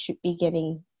that they should be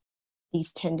getting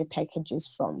these tender packages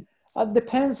from? It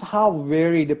depends how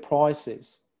varied the price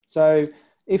is. So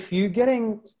if you're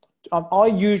getting, I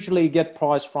usually get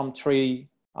price from three.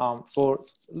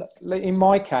 In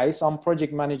my case, I'm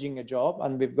project managing a job,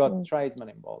 and we've got tradesmen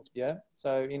involved. Yeah.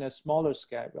 So in a smaller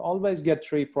scale, we always get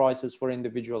three prices for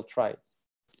individual trades.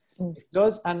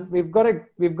 Those, and we've got an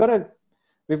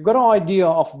idea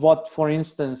of what, for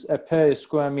instance, a per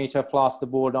square meter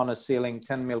plasterboard on a ceiling,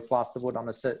 10 mil plasterboard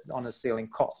on a ceiling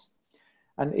cost.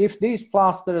 And if these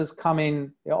plasters come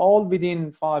in all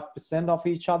within 5% of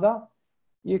each other,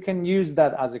 you can use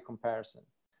that as a comparison.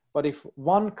 But if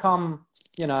one come,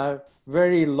 you know,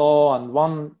 very low, and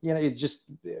one, you know, is just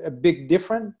a big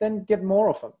different, then get more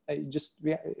of them.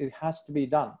 It has to be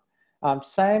done.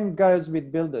 Same goes with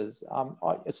builders.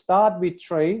 I start with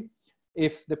three.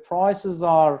 If the prices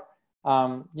are,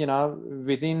 you know,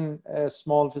 within a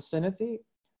small vicinity,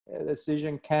 a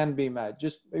decision can be made.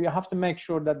 Just, you have to make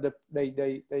sure that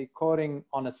they quoting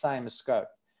on the same scope.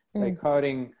 They're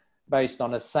quoting based on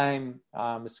the same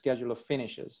schedule of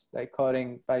finishes. They're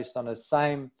quoting based on the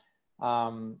same,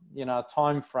 you know,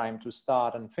 time frame to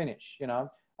start and finish. You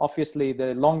know, obviously,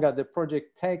 the longer the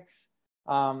project takes,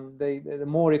 the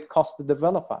more it costs the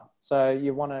developer. So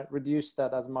you want to reduce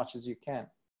that as much as you can.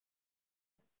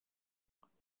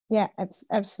 Yeah,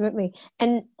 absolutely.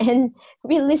 And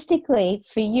realistically,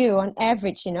 for you, on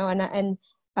average, you know, and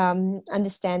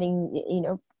understanding, you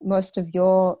know, most of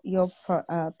your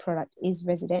product is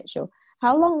residential.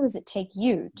 How long does it take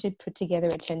you to put together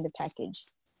a tender package?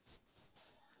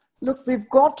 Look, we've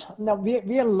got, now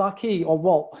we are lucky, or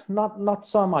well, not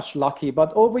so much lucky,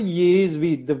 but over years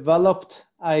we developed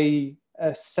a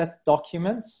set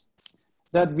documents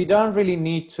that we don't really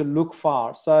need to look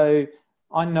far. So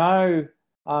I know,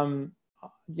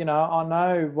 you know, I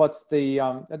know what's the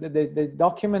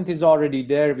document is already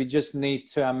there. We just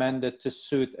need to amend it to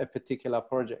suit a particular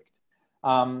project.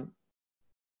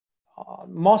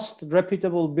 Most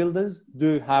reputable builders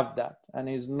do have that, and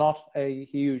it's not a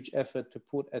huge effort to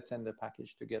put a tender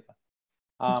package together.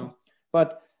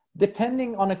 But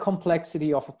depending on the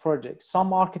complexity of a project,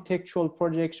 some architectural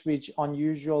projects which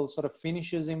unusual sort of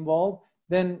finishes involved,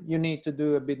 then you need to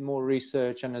do a bit more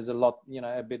research, and there's a lot, you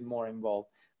know, a bit more involved.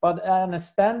 But in a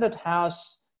standard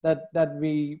house that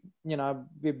we, you know,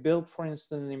 we built, for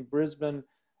instance, in Brisbane,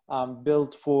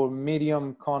 built for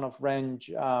medium kind of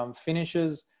range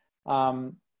finishes,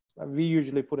 we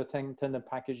usually put a tender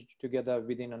package together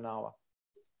within an hour.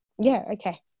 Yeah.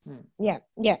 Okay. Yeah.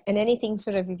 And anything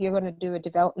sort of, if you're going to do a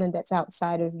development that's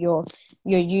outside of your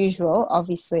usual,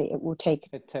 obviously it will take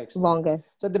longer.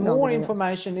 So the more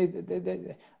information,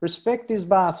 respect is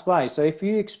both ways. So if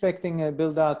you're expecting a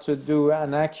builder to do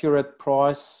an accurate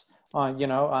price, you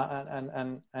know,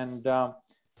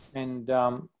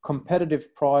 and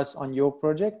competitive price on your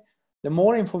project, the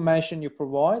more information you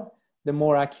provide, the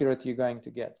more accurate you're going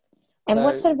to get. And so,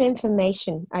 what sort of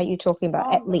information are you talking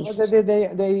about, at least?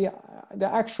 The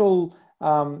actual,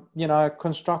 you know,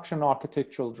 construction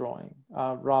architectural drawing,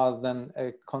 rather than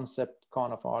a concept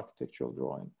kind of architectural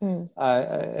drawing.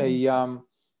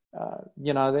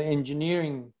 You know, the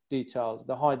engineering details,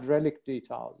 the hydraulic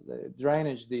details, the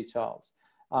drainage details.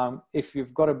 If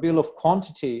you've got a bill of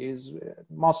quantity,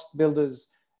 most builders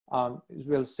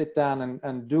will sit down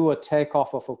and do a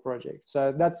takeoff of a project.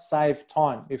 So that saves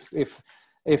time.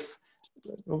 If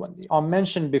I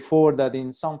mentioned before that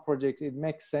in some projects it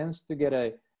makes sense to get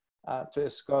a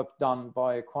scope done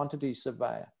by a quantity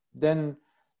surveyor. Then,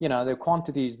 you know, the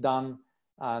quantity is done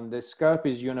and the scope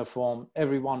is uniform,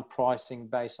 everyone pricing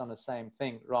based on the same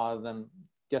thing rather than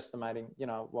guesstimating, you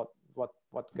know, what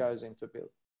goes into build.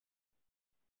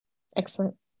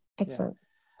 Excellent. Excellent.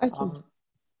 Yeah. Okay.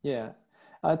 Yeah.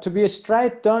 To be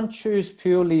straight, don't choose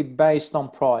purely based on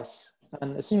price.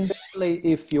 And especially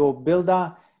if your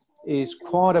builder is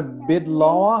quite a bit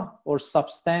lower or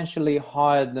substantially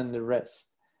higher than the rest.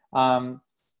 At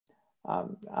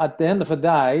the end of the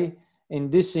day, in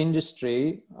this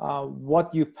industry,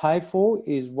 what you pay for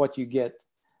is what you get.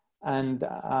 And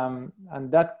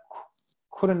that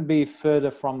couldn't be further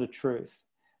from the truth.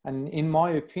 And in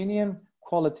my opinion,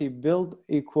 quality build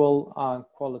equal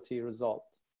quality result.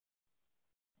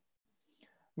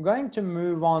 I'm going to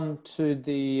move on to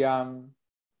the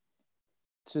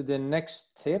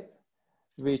next tip,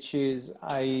 which is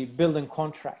a building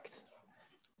contract.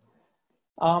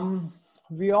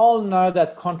 We all know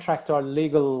that contracts are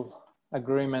legal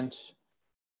agreements,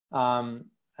 and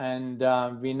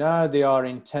we know they are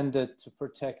intended to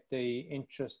protect the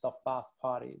interest of both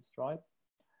parties, right?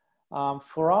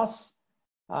 For us,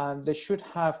 they should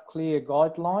have clear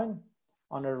guideline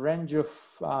on a range of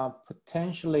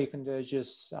potentially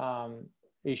contentious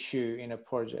issue in a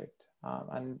project,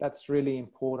 and that's really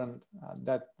important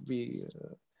that we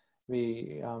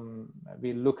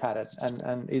look at it,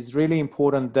 and it's really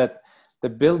important that the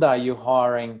builder you're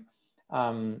hiring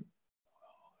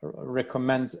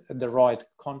recommends the right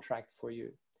contract for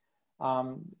you.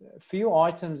 A few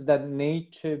items that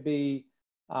need to be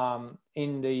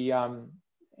in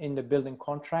the building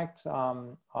contract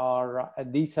are a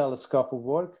detailed scope of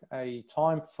work, a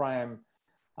time frame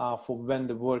for when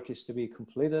the work is to be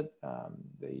completed,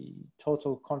 the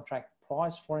total contract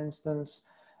price, for instance,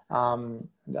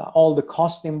 all the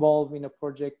cost involved in a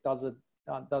project. Does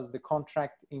the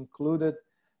contract included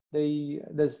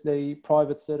the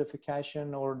private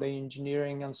certification or the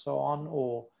engineering and so on,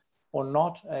 or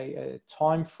not? A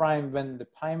time frame when the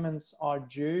payments are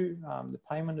due, the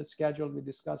payment schedule we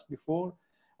discussed before,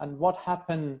 and what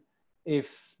happens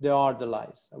if there are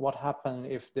delays, what happens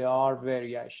if there are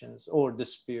variations or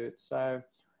disputes. So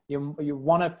you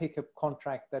want to pick a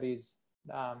contract that is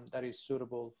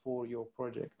suitable for your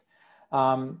project.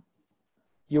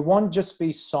 You won't just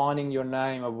be signing your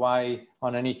name away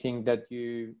on anything that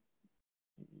you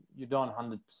don't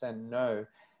 100% know.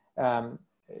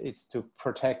 It's to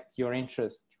protect your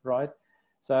interest, right?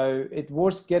 So it's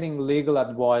worth getting legal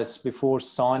advice before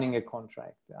signing a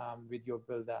contract with your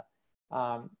builder,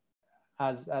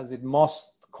 as it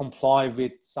must comply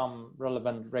with some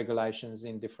relevant regulations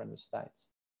in different states.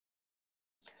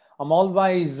 I'm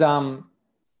always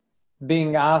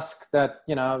being asked that,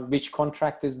 you know, which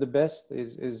contract is the best.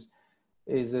 Is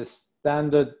a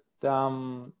standard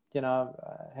you know,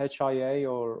 HIA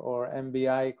or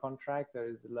MBA contract, or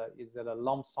is it a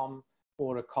lump sum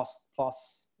or a cost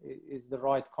plus is the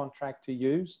right contract to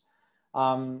use?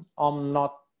 I'm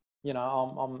not, you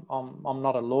know, I'm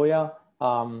not a lawyer,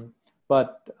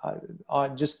 but I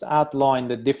just outline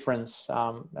the difference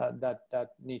that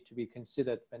need to be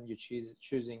considered when you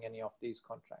choosing any of these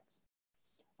contracts.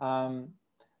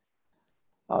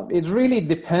 It really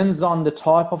depends on the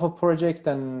type of a project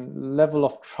and level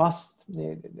of trust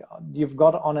you've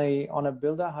got on a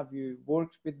builder. Have you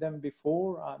worked with them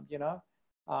before? You know,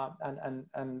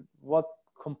 and what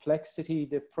complexity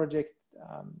the project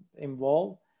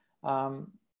involve. And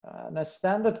a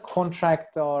standard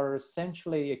contract are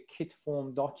essentially a kit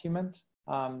form document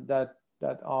that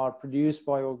are produced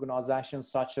by organizations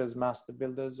such as Master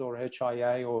Builders or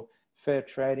HIA or Fair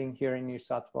Trading here in New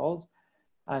South Wales.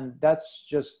 And that's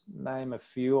just name a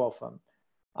few of them.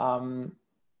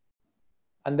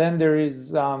 And then there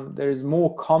is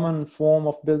more common form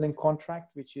of building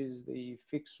contract, which is the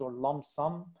fixed or lump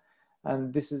sum.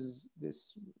 And this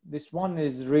one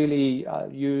is really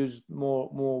used more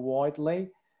widely.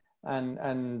 And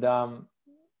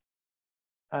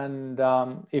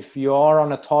if you are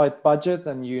on a tight budget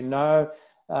and you know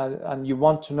and you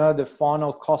want to know the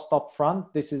final cost up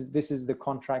front, this is the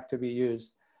contract to be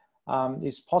used.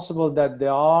 It's possible that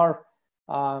there are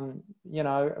you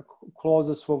know,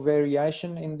 clauses for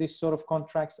variation in this sort of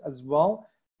contracts as well,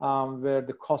 where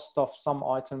the cost of some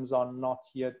items are not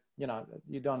yet, you know,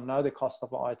 you don't know the cost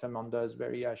of an item on those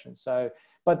variations. So,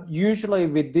 but usually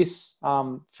with this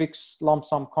fixed lump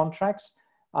sum contracts,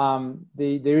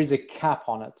 there is a cap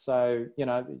on it. So, you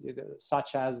know,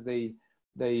 such as the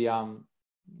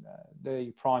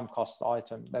the prime cost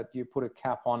item, that you put a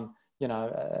cap on, you know,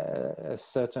 a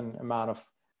certain amount of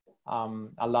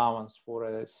allowance for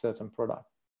a certain product.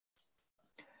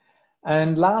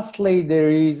 And lastly, there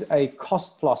is a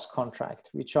cost plus contract,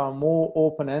 which are more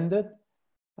open-ended,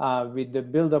 with the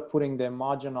builder putting their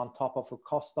margin on top of a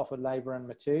cost of a labor and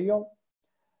material,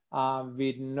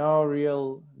 with no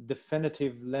real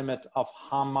definitive limit of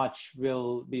how much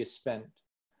will be spent.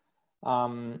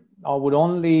 I would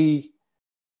only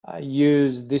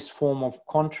use this form of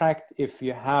contract if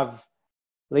you have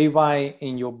leeway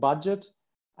in your budget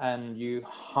and you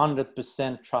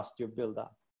 100% trust your builder.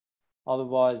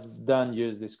 Otherwise, don't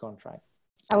use this contract.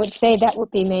 I would say that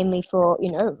would be mainly for, you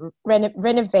know,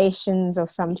 renovations of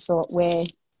some sort where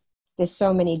there's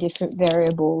so many different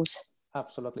variables.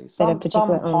 Absolutely. Some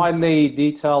highly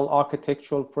detailed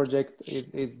architectural project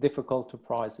is difficult to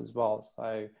price as well.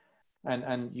 So,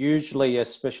 and usually a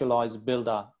specialized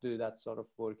builder do that sort of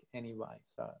work anyway.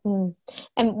 So.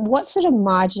 And what sort of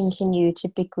margin can you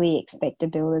typically expect a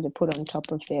builder to put on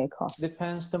top of their costs?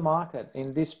 Depends the market.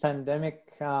 In this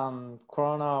pandemic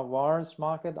coronavirus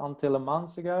market, until a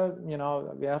month ago, you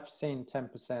know, we have seen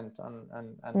 10%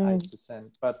 and 8%,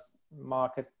 but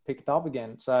market picked up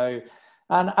again. So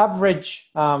an average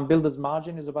builder's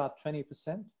margin is about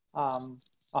 20%.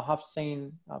 I have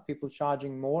seen people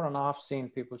charging more, and I have seen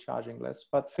people charging less,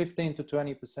 but 15 to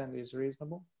 20% is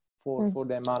reasonable for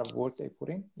the amount of work they put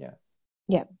in. Yeah.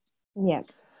 Yeah. Yeah.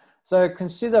 So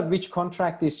consider which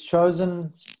contract is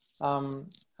chosen,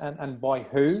 and by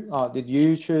who. Did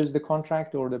you choose the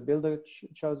contract, or the builder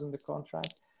chosen the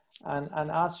contract? And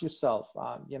ask yourself,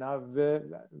 you know,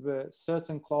 the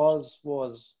certain clause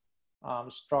was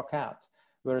struck out,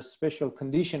 were a special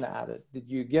condition added. Did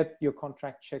you get your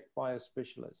contract checked by a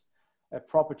specialist, a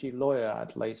property lawyer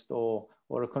at least, or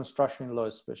a construction law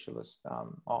specialist?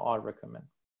 I recommend.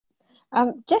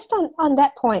 Just on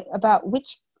that point about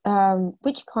which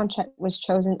contract was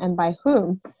chosen and by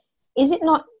whom, is it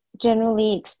not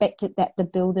generally expected that the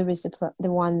builder is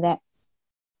the one that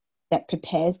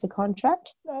prepares the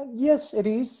contract? Yes, it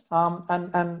is.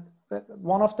 And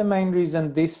one of the main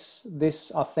reasons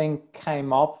this I think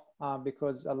came up,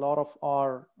 because a lot of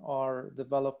our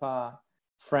developer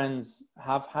friends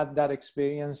have had that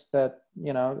experience, that,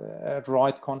 you know, a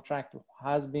right contract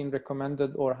has been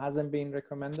recommended or hasn't been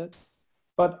recommended.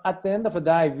 But at the end of the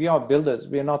day, we are builders,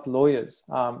 we are not lawyers.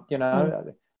 You know,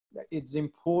 it's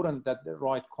important that the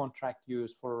right contract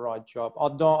used for a right job.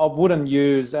 I wouldn't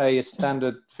use a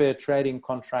standard fair trading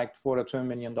contract for a $2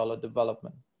 million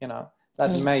development. You know,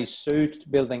 that may suit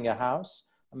building a house,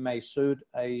 may suit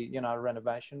a, you know,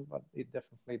 renovation, but it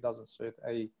definitely doesn't suit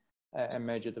a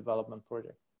major development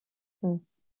project. Yeah.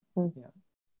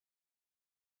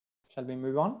 Shall we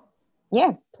move on?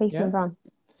 Yeah, please move on.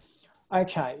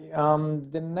 Okay.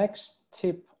 The next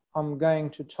tip I'm going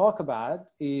to talk about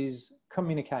is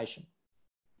communication.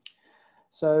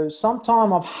 So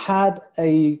sometime I've had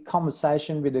a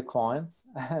conversation with a client,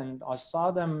 and I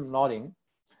saw them nodding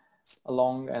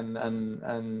along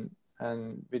and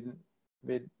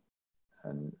with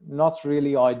not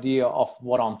really idea of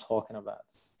what I'm talking about.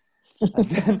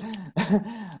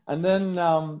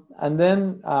 and then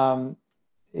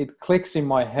it clicks in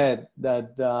my head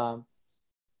that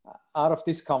out of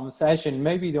this conversation,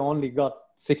 maybe they only got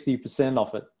 60%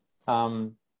 of it,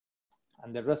 and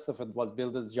the rest of it was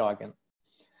builder's jargon.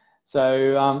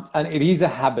 So and it is a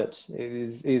habit.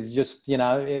 It is just, you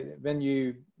know, when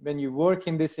you work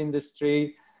in this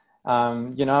industry,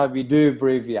 you know, we do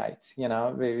abbreviate, you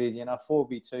know, you know,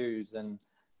 4B2s and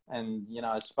you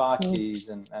know, Sparkies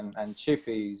and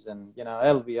Chiffies and, you know,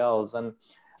 LVLs. And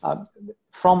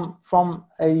from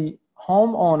a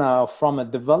homeowner, from a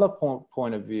developer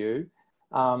point of view,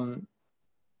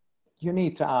 you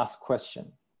need to ask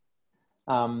questions.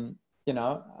 You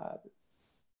know,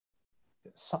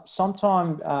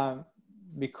 sometimes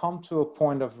we come to a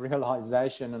point of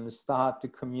realization and start to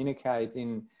communicate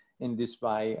in this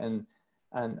way, and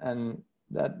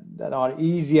that are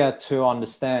easier to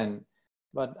understand.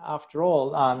 But after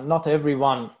all, not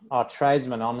everyone are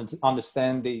tradesmen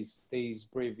understand these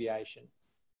abbreviations.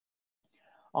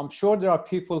 I'm sure there are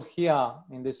people here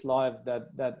in this live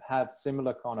that had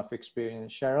similar kind of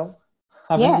experience. Cheryl,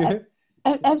 haven't you?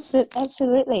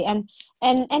 Absolutely. And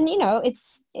you know,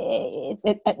 it's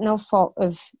at no fault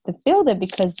of the builder,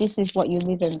 because this is what you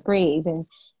live and breathe.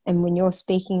 And when you're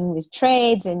speaking with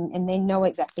trades and they know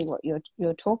exactly what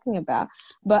you're talking about.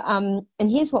 But and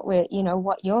here's what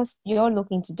what you're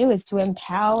looking to do is to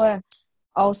empower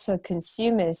also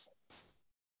consumers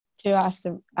to ask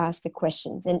the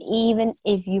questions. And even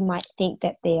if you might think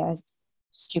that they are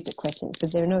stupid questions,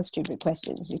 because there are no stupid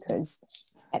questions, because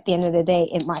at the end of the day,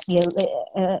 it might be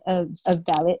a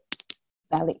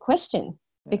valid question,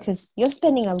 because you're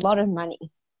spending a lot of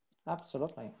money.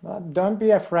 Absolutely. Don't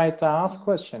be afraid to ask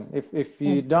question. If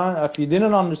you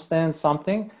didn't understand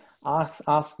something,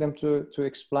 ask them to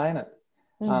explain it.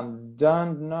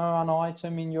 Don't know an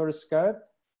item in your scope,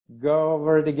 go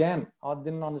over it again. I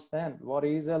didn't understand. What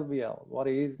is LVL? What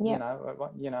is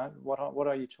what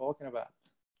are you talking about?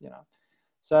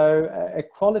 So a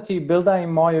quality builder,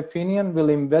 in my opinion, will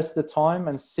invest the time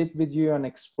and sit with you and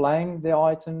explain the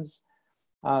items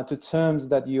to terms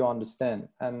that you understand,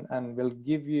 and will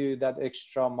give you that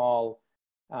extra mile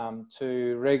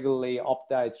to regularly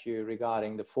update you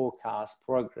regarding the forecast,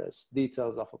 progress,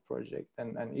 details of a project,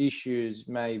 and issues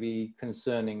maybe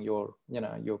concerning your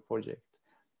project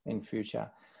in future.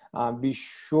 Be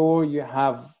sure you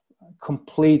have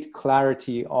complete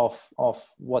clarity of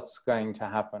what's going to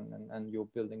happen and your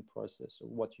building process, or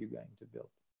what you're going to build.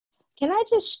 Can I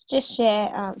just share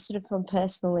sort of from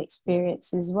personal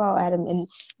experience as well, Adam? And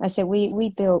I said we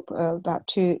built about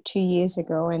two years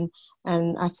ago, and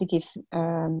I have to give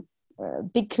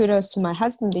big kudos to my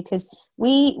husband, because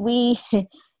we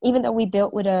even though we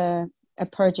built with a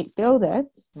project builder,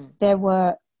 there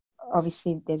were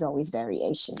obviously, there's always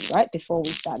variation, right? Before we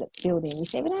started building, we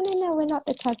say, well, no, we're not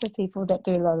the type of people that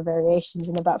do a lot of variations.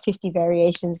 And about 50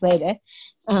 variations later,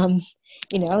 they're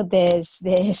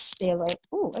like,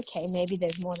 oh, okay, maybe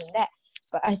there's more than that.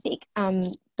 But I think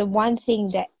the one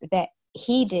thing that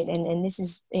he did, and this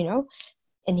is,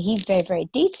 and he's very, very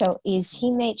detailed, is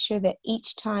he made sure that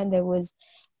each time there was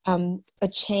a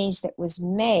change that was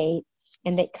made,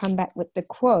 and they come back with the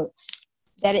quote,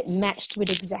 that it matched with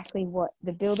exactly what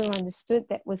the builder understood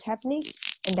that was happening,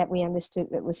 and that we understood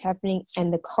that was happening,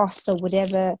 and the cost or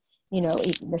whatever,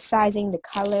 the sizing, the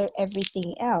color,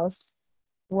 everything else,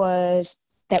 was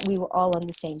that we were all on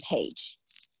the same page.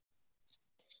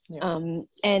 Yeah.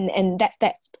 And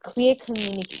that clear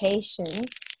communication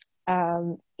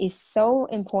is so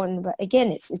important. But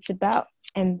again, it's about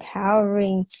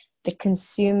empowering the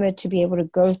consumer to be able to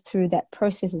go through that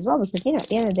process as well, because at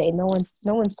the end of the day, no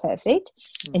one's perfect,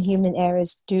 and human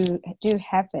errors do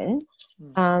happen.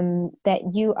 That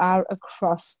you are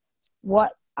across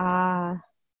what are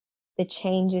the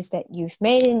changes that you've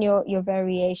made in your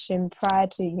variation prior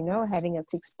to having a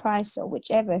fixed price or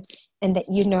whichever, and that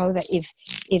that if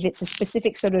it's a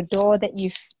specific sort of door that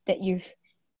you've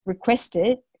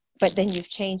requested, but then you've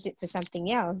changed it for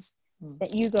something else,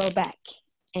 that you go back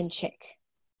and check.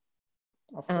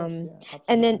 Of course,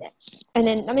 and then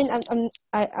I mean,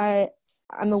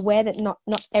 I'm aware that not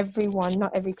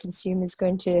every consumer is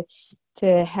going to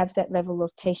have that level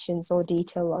of patience or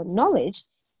detail or knowledge.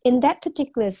 In that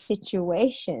particular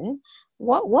situation,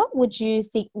 what would you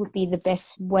think would be the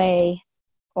best way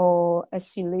or a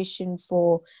solution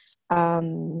for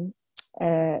whether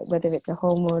it's a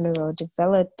homeowner or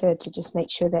developer, to just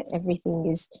make sure that everything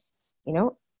is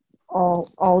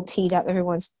all teed up,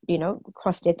 everyone's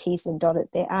crossed their T's and dotted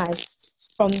their I's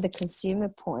from the consumer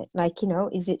point? Like,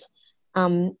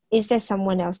 is there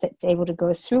someone else that's able to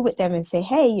go through with them and say,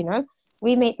 hey,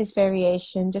 we made this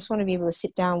variation, just want to be able to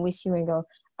sit down with you and go,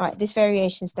 all right, this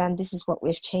variation's done, this is what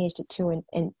we've changed it to,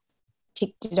 and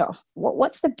ticked it off.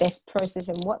 What's the best process,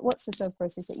 and what's the sort of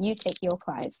process that you take your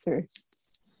clients through?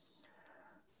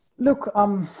 Look,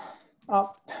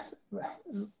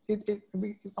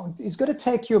 it's going to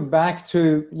take you back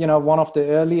to one of the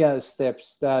earlier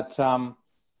steps, that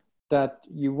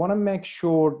you want to make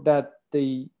sure that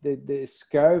the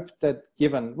scope that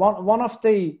given, one of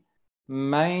the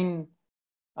main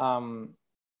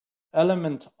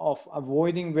element of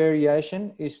avoiding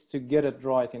variation is to get it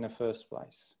right in the first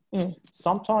place.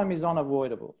 Sometimes it's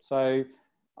unavoidable. So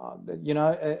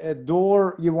a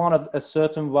door you wanted a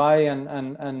certain way,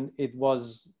 and it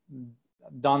was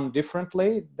done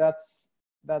differently, that's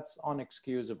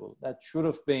unexcusable. That should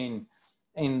have been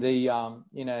in the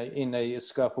in the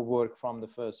scope of work from the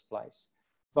first place.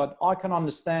 But I can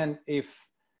understand if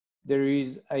there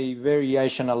is a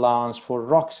variation allowance for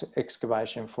rock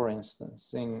excavation, for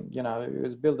instance,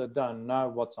 as builder don't know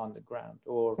what's underground,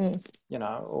 or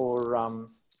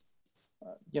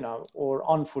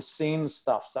or unforeseen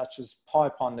stuff such as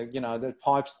pipe on the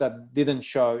pipes that didn't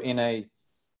show in a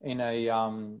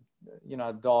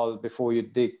dial before you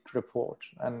dig report,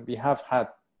 and we have had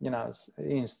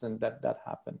instant that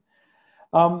happened.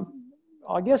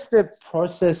 I guess the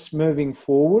process moving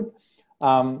forward,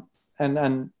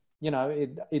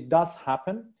 it does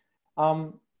happen.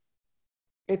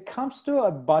 It comes to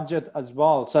a budget as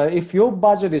well. So if your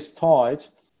budget is tight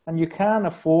and you can't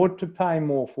afford to pay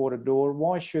more for the door,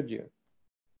 why should you?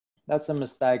 That's a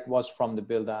mistake was from the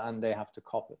builder, and they have to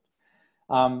cop it.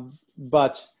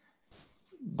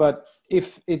 But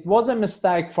if it was a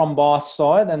mistake from both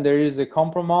sides and there is a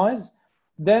compromise,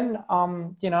 then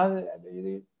you know,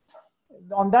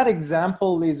 on that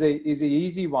example is a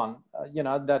easy one. You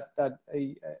know, that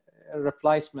a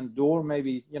replacement door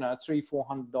maybe, you know,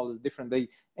 $300-400 different. The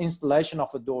installation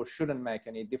of a door shouldn't make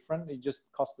any difference. It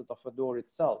just cost of a door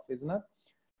itself, isn't it?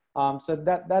 So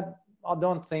that I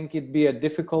don't think it'd be a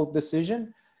difficult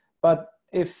decision. But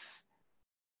if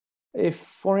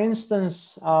for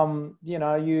instance, you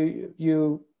know,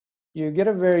 you get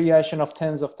a variation of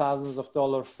tens of thousands of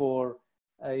dollars for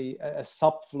a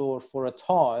subfloor for a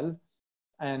tile,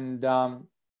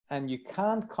 and you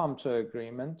can't come to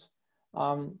agreement,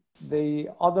 the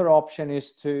other option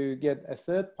is to get a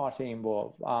third party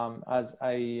involved, as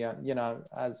a you know,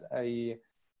 as a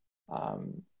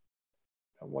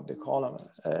what they call them,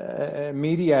 a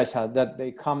mediator, that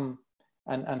they come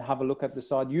and have a look at the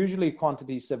site. Usually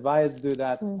quantity surveyors do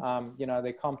that. You know,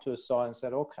 they come to a site and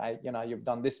said, okay, you know, you've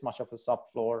done this much of a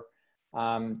subfloor,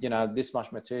 you know, this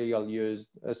much material used,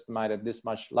 estimated this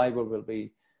much labor will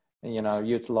be, you know,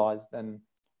 utilized, and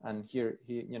here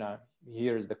you know,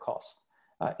 here is the cost,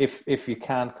 if you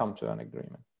can't come to an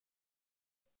agreement.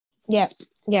 Yeah.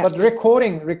 But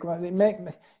recording,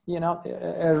 you know,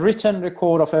 a written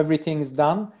record of everything's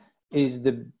done is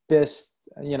the best,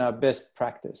 you know, best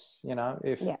practice. You know,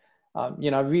 if you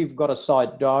know, we've got a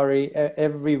site diary.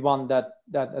 Everyone that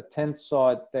attends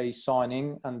site, they sign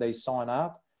in and they sign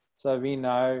out, so we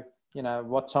know, you know,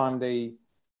 what time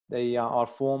our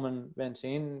foreman went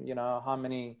in, you know, how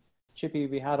many chippy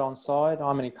we had on site,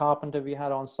 how many carpenter we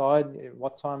had on site,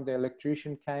 what time the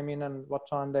electrician came in and what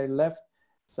time they left.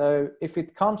 So if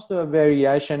it comes to a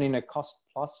variation in a cost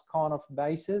plus kind of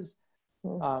basis,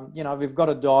 you know, we've got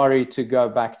a diary to go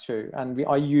back to, and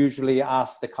I usually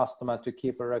ask the customer to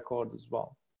keep a record as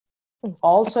well.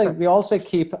 We also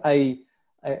keep a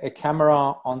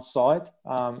camera on site,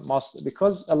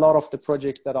 because a lot of the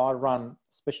projects that I run,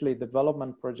 especially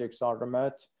development projects, are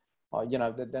remote. You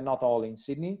know, they're not all in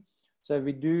Sydney, so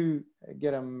we do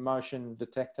get a motion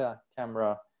detector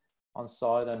camera on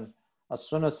site, and as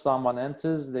soon as someone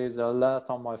enters, there's an alert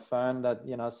on my phone that,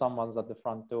 you know, someone's at the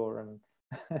front door, and,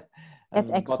 and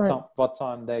that's excellent. What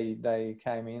time they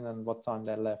came in and what time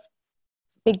they left.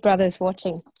 Big Brother's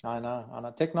watching. I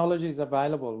know. Technology is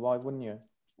available. Why wouldn't you?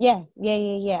 Yeah.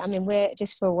 I mean, we're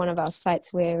just for one of our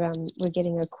sites, we're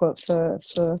getting a quote for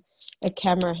a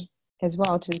camera as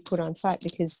well to be put on site,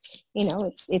 because, you know,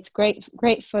 it's great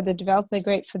for the developer,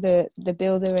 great for the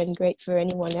builder, and great for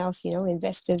anyone else, you know,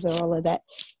 investors or all of that,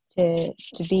 to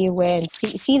be aware and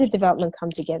see the development come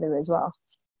together as well.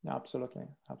 Absolutely.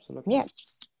 Yeah.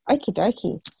 Okie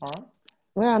dokie. All right.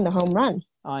 We're on the home run.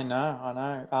 I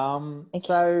know. Okay.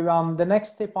 So the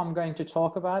next tip I'm going to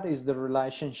talk about is the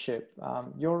relationship.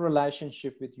 Your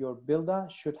relationship with your builder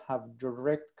should have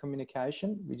direct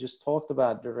communication. We just talked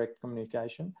about direct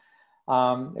communication.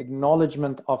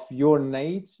 Acknowledgement of your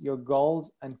needs, your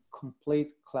goals, and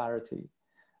complete clarity.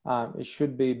 It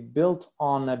should be built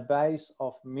on a base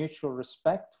of mutual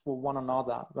respect for one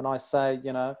another. When I say,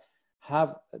 you know,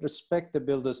 respect the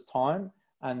builder's time,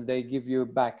 and they give you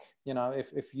back, you know,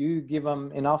 if you give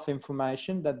them enough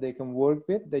information that they can work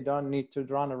with, they don't need to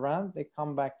run around, they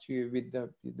come back to you with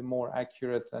the more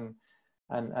accurate and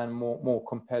more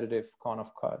competitive kind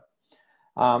of code.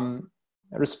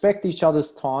 Respect each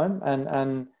other's time,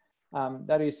 and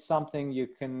that is something you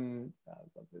can,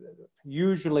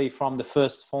 usually from the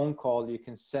first phone call, you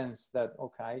can sense that,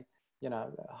 okay, you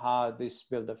know, how this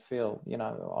builder feel, you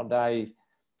know,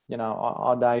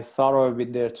 are they thorough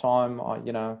with their time? Or,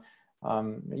 you know,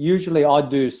 usually I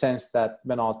do sense that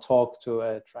when I talk to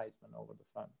a tradesman over the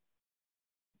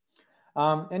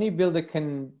phone. Any builder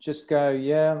can just go,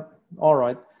 yeah, all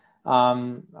right,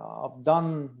 I've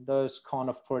done those kind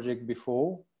of project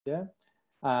before, yeah,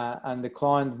 and the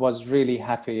client was really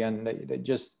happy, and they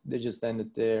just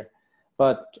ended there.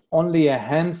 But only a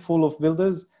handful of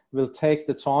builders will take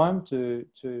the time to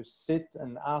sit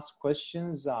and ask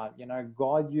questions, you know,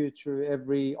 guide you through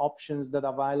every options that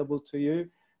are available to you,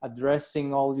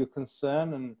 addressing all your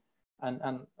concern,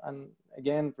 and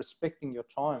again, respecting your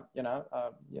time, you know,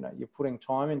 you're putting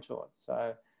time into it.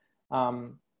 So,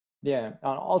 yeah,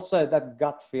 and also that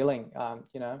gut feeling,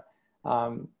 you know,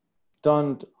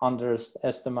 don't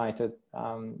underestimate it.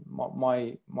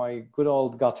 My good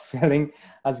old gut feeling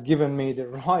has given me the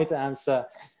right answer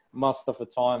most of the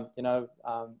time. You know,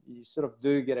 you sort of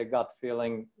do get a gut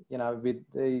feeling, you know, with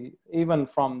even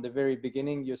from the very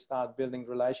beginning, you start building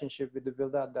relationship with the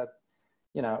builder, that,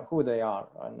 you know, who they are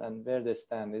and where they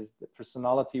stand. Is the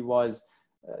personality wise,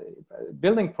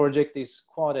 building project is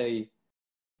quite a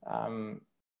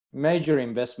major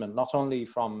investment, not only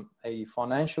from a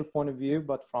financial point of view,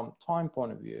 but from time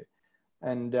point of view,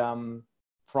 and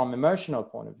from emotional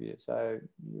point of view. So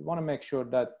you want to make sure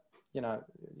that, you know,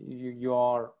 you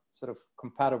are sort of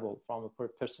compatible from a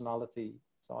personality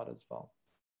side as well.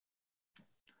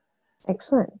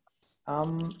 Excellent.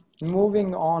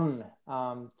 Moving on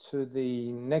to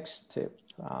the next tip.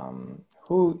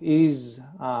 Who is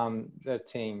the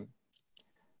team?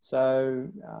 So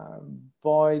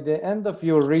by the end of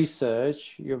your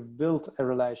research, you've built a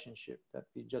relationship that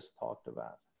we just talked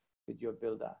about with your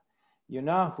builder. You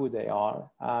know who they are.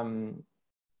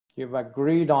 You've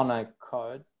agreed on a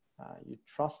code. You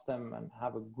trust them and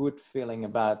have a good feeling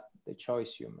about the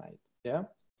choice you made. Yeah.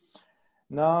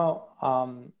 Now,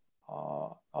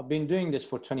 I've been doing this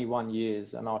for 21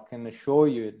 years, and I can assure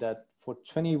you that for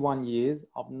 21 years,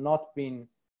 I've not been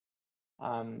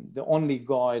the only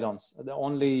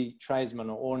tradesman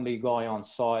or only guy on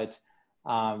site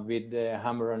with the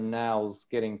hammer and nails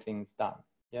getting things done.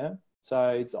 Yeah. So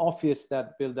it's obvious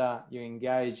that builder you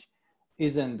engage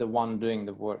isn't the one doing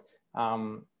the work.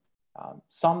 Some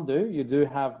do. You do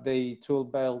have the tool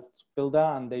belt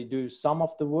builder, and they do some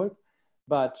of the work,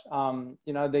 but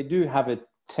you know, they do have a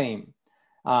team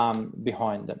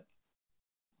behind them.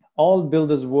 All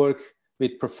builders work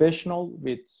with professional,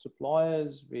 with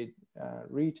suppliers, with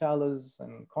retailers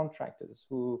and contractors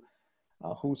who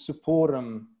support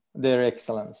them, their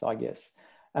excellence, I guess.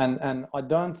 And I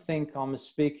don't think I'm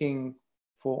speaking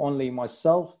for only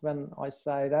myself when I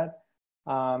say that.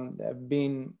 They've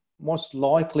been most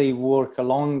likely work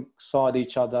alongside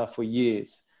each other for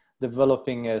years,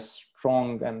 developing a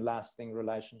strong and lasting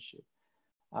relationship.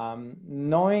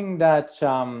 Knowing that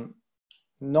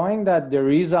there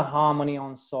is a harmony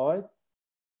on site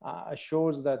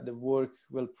assures that the work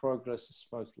will progress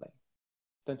smoothly.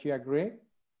 Don't you agree?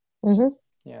 Mm-hmm.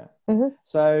 Yeah.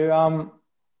 Mm-hmm.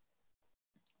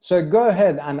 So go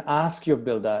ahead and ask your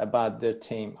builder about their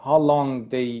team, how long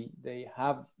they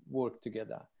have worked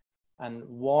together, and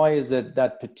why is it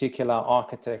that particular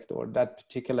architect or that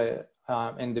particular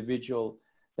individual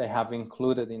they have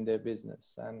included in their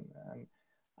business. And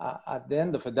at the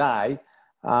end of the day,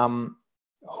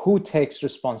 who takes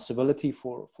responsibility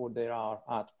for their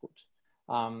output?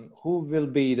 Who will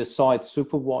be the site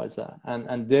supervisor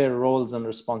and their roles and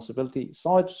responsibility?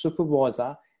 Site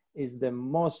supervisor is the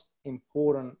most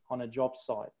important on a job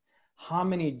site. How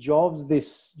many jobs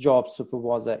this job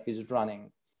supervisor is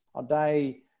running? Are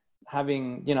they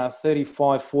having,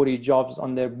 35, 40 jobs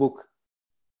on their book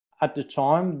at the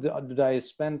time? Do they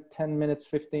spend 10 minutes,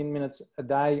 15 minutes a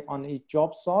day on each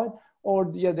job site?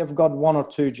 Or they've got one or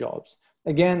two jobs?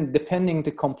 Again, depending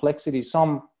the complexity,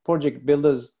 some project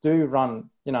builders do run,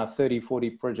 30, 40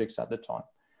 projects at the time.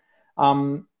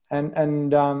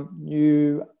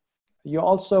 You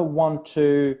also want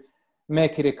to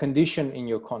make it a condition in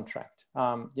your contract.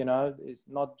 It's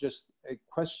not just a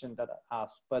question that I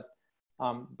ask, but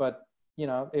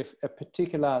if a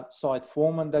particular site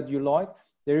foreman that you like,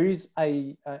 there is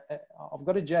I've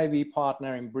got a JV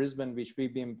partner in Brisbane, which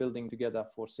we've been building together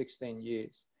for 16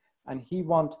 years. And he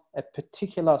wants a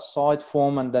particular site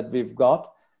foreman that we've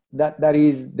got, that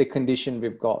is the condition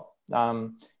we've got.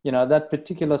 That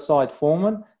particular site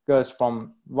foreman goes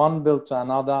from one build to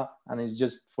another, and it's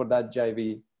just for that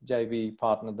JV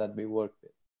partner that we work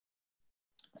with.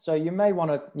 So you may want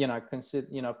to,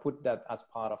 consider, put that as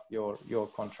part of your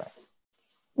contract.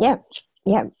 Yeah.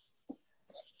 Yeah.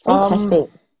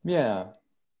 Fantastic. Yeah.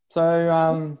 So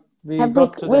we've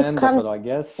got to the end of it, I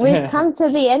guess. We've come to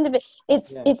the end of it.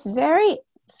 It's very,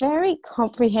 very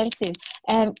comprehensive.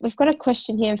 And we've got a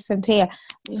question here from Pia,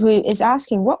 who is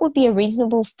asking, what would be a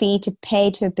reasonable fee to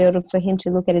pay to a builder for him to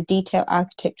look at a detailed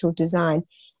architectural design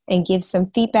and give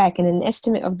some feedback and an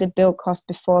estimate of the build cost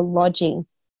before lodging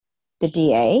the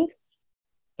DA?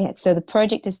 Yeah, so the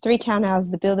project is 3 townhouses.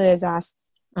 The builder has asked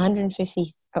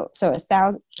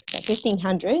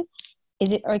 1,500.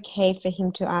 Is it okay for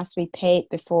him to ask me pay it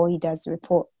before he does the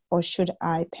report, or should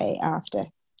I pay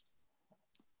after?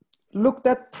 Look,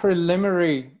 that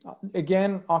preliminary,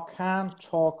 again, I can't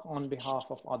talk on behalf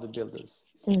of other builders.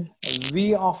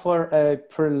 We offer a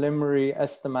preliminary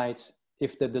estimate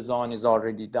if the design is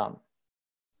already done.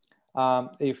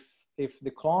 If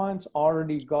the client's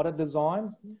already got a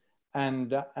design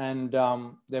and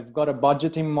they've got a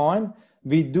budget in mind,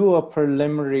 we do a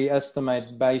preliminary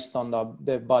estimate based on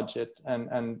their budget,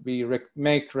 and we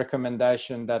make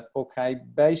recommendation that, okay,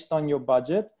 based on your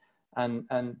budget,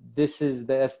 and this is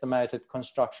the estimated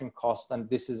construction cost, and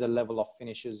this is a level of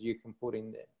finishes you can put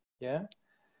in there. Yeah.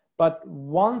 But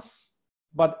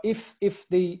if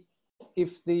the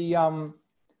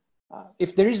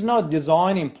if there is no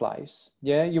design in place,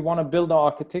 yeah, you want to build an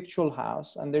architectural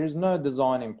house and there is no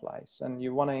design in place, and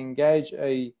you want to engage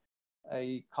a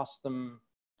custom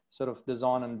sort of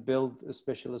design and build a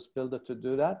specialist builder to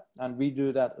do that, and we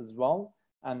do that as well,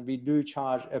 and we do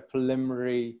charge a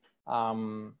preliminary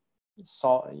a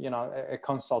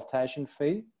consultation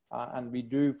fee, and we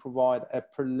do provide a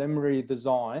preliminary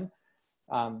design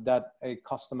that a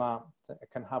customer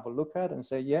can have a look at and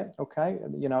say, yeah, okay,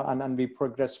 and we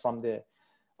progress from there.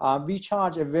 We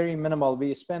charge a very minimal,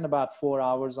 we spend about 4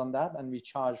 hours on that, and we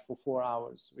charge for 4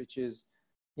 hours, which is,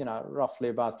 roughly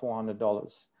about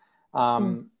 $400.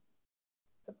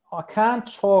 I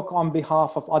can't talk on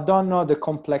behalf of, I don't know the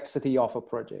complexity of a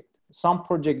project. Some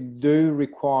projects do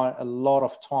require a lot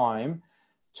of time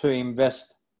to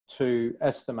invest to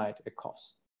estimate a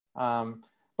cost.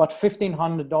 But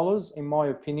 $1,500, in my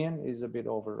opinion, is a bit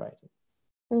overrated.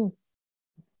 All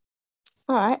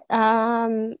right.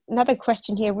 Another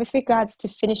question here with regards to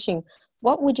finishing.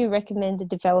 What would you recommend the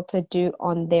developer do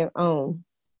on their own?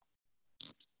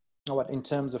 What, in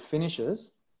terms of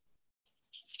finishes?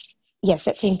 Yes,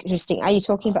 that's interesting. Are you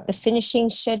talking about the finishing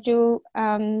schedule,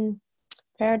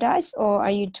 Paradise, or are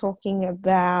you talking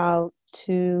about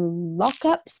to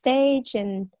lock-up stage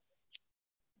and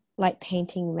like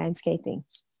painting, landscaping?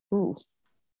 Ooh.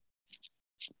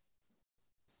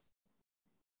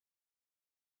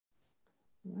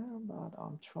 Yeah, but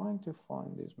I'm trying to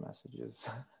find these messages.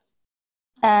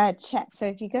 Chat. So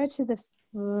if you go to the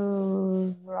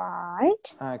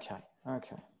right. Okay.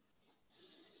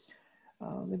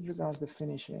 With regards to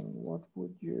finishing, what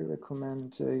would you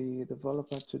recommend a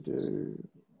developer to do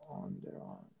on their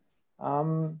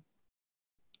own?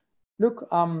 Look,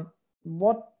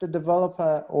 what the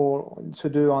developer or to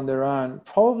do on their own,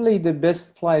 probably the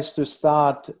best place to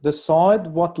start, decide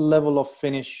what level of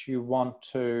finish you want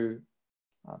to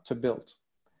build.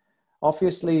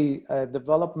 Obviously,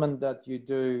 development that you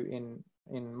do in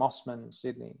Mossman,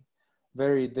 Sydney,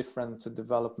 very different to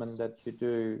development that you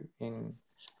do in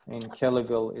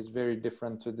Kellyville, is very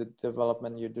different to the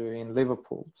development you do in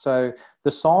Liverpool. So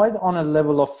decide on a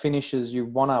level of finishes you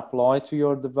want to apply to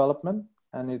your development,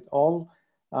 and it all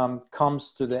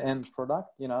comes to the end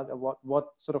product,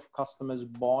 what sort of customers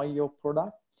buy your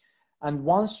product. And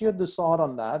once you decide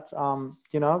on that,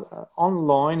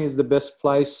 online is the best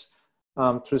place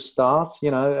to start.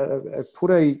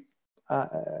 Put a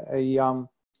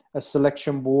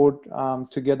selection board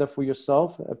together for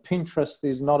yourself. Pinterest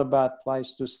is not a bad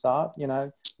place to start.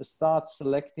 To start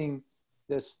selecting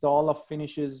the style of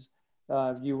finishes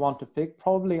you want to pick.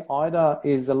 Probably Ida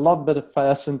is a lot better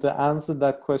person to answer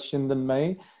that question than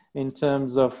me in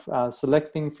terms of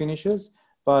selecting finishes.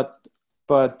 But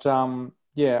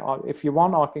yeah, if you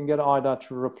want, I can get Ida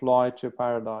to reply to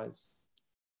Paradise.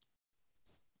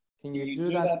 Can you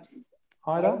do that,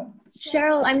 Ida?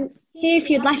 Cheryl, I'm here if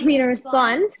you'd like me to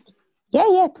respond.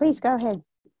 Yeah, please go ahead.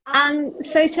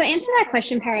 So to answer that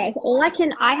question, Paradise,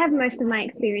 I have most of my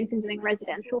experience in doing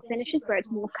residential finishes where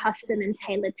it's more custom and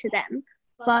tailored to them.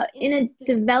 But in a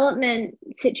development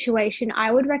situation,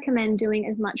 I would recommend doing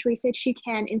as much research you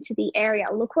can into the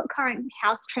area. Look what current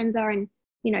house trends are in,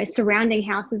 surrounding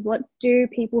houses. What do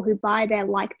people who buy there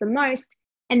like the most?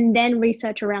 And then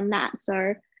research around that.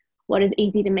 So what is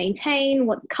easy to maintain,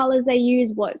 what colors they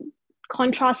use, what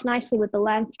contrasts nicely with the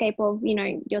landscape of,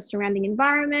 your surrounding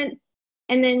environment.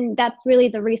 And then that's really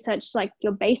the research, like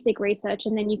your basic research.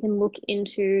 And then you can look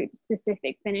into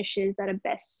specific finishes that are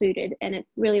best suited. And it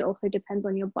really also depends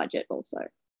on your budget also.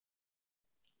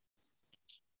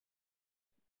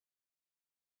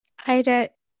 Ida,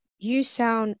 you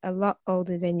sound a lot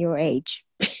older than your age.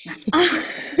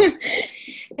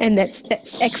 And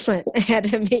that's excellent,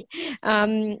 Adam.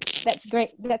 That's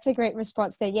great. That's a great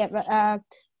response there. Yeah, but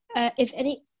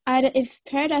if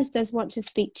Paradise does want to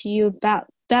speak to you about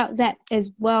that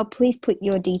as well, please put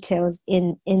your details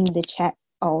in the chat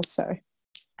also.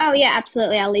 Oh yeah,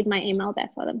 absolutely. I'll leave my email there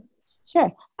for them.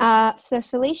 Sure. So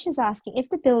Felicia's asking, if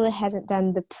the builder hasn't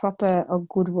done the proper or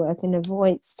good work and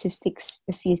avoids to fix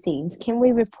a few things, can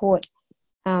we report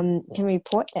them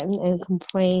and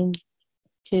complain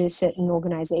to certain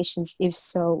organizations? If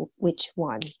so, which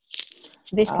one?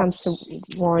 So this comes to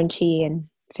warranty and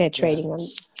fair trading.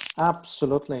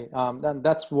 Absolutely. And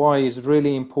that's why it's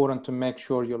really important to make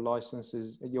sure your license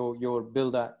is, your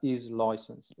builder is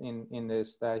licensed in the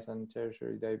state and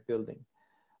territory they're building.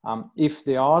 If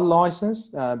they are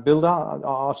licensed builder,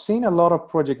 I've seen a lot of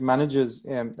project managers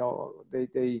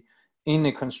they in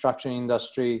the construction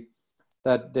industry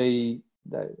that they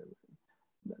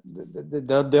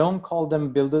don't call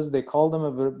them builders, they call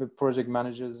them project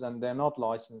managers, and they're not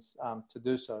licensed to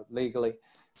do so legally.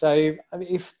 So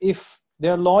if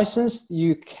they're licensed,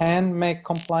 you can make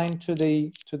complaint to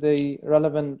the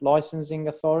relevant licensing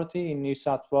authority. In New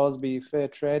South Wales, be Fair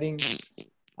Trading.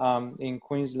 In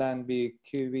Queensland, be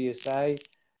QVSA.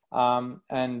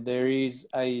 And there is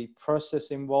a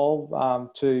process involved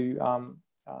to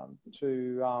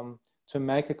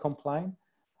make a complaint.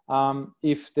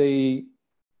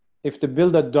 If the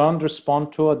builder don't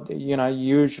respond to it,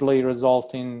 usually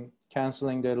result in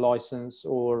cancelling their license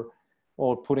or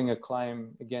putting a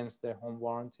claim against their home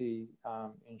warranty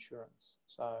insurance.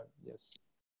 So yes.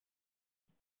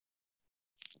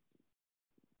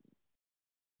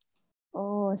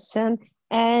 Awesome.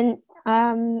 And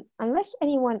unless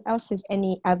anyone else has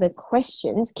any other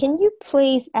questions, can you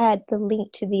please add the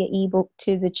link to the ebook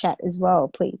to the chat as well,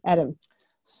 please, Adam?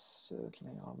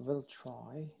 Certainly, I will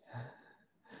try.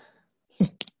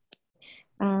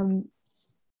 And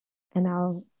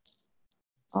I'll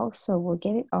also will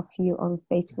get it off you on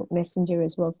Facebook Messenger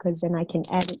as well, because then I can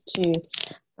add it to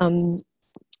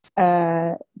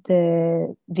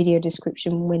the video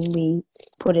description when we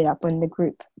put it up on the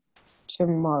group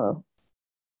tomorrow.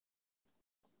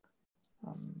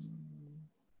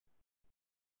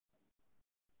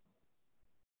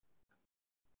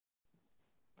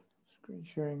 Screen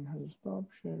sharing has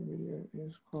stopped. Share video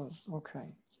is closed. Okay,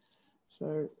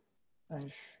 so I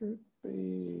should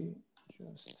be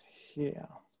just here.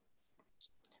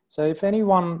 So if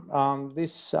anyone,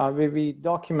 we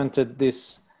documented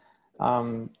this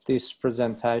this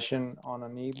presentation on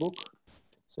an ebook.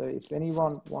 So if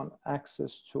anyone want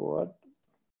access to it,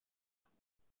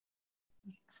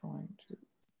 just trying to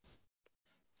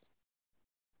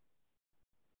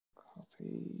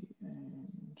copy and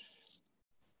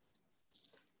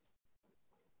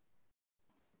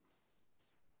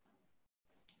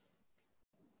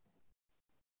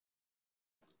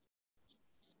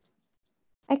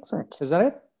Excellent. is that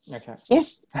it? Okay.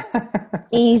 Yes.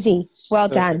 Easy. Well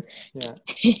done. Yeah.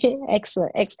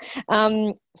 Excellent.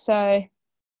 So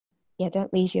yeah,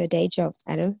 don't leave your day job,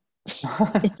 Adam.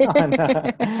 I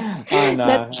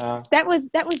know. That was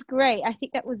great. I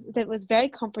think that was very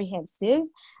comprehensive.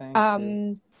 Thank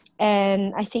you.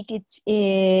 And I think it's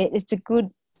a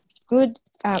good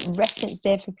reference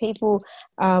there for people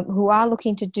who are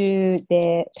looking to do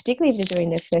particularly if they're doing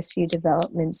their first few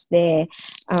developments there,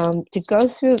 to go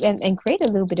through and create a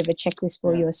little bit of a checklist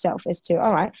for yourself as to,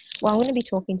 all right, well, I'm going to be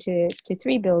talking to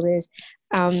 3 builders,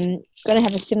 going to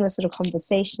have a similar sort of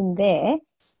conversation there.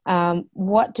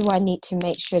 What do I need to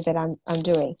make sure that I'm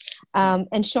doing?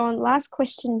 And Sean, last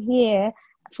question here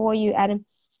for you, Adam.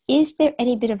 Is there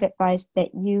any bit of advice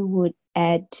that you would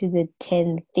add to the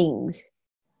 10 things?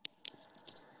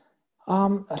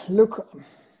 Look,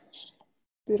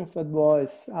 bit of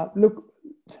advice. Look,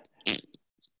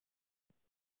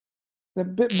 the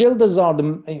builders are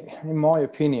in my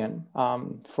opinion,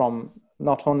 from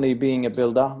not only being a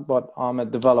builder, but I'm a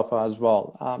developer as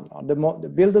well. The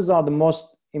builders are the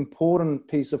most important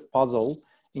piece of puzzle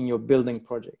in your building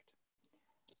project.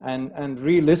 And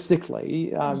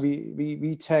realistically,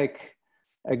 we take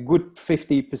a good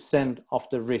 50% of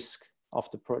the risk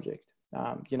of the project,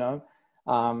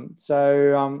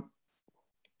 So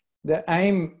the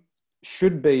aim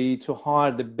should be to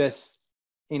hire the best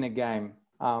in a game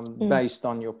based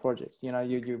on your project.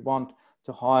 You want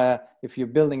to hire, if you're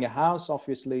building a house,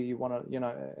 obviously you want to,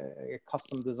 a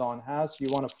custom design house, you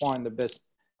want to find the best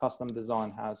custom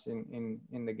design house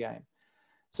in the game.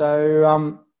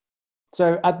 So,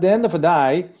 so at the end of the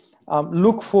day,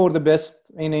 look for the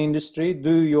best in the industry,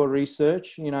 do your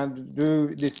research,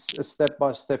 do this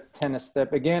step-by-step,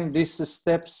 10-step. Again, these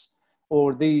steps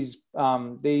or these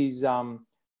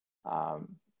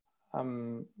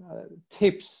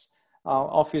tips are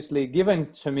obviously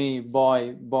given to me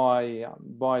by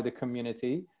the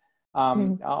community.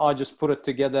 I just put it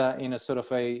together in a sort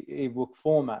of a ebook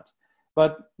format.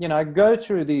 But, go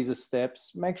through these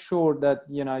steps, make sure that,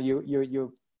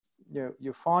 you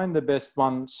find the best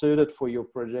one suited for your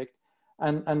project,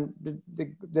 and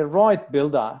the right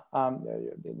builder,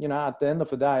 at the end of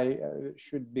the day,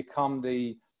 should become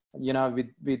the,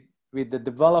 with the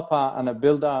developer and a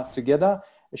builder together,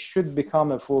 it should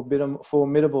become a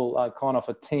formidable kind of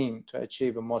a team to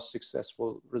achieve a more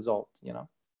successful result, Yeah,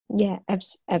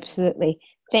 absolutely.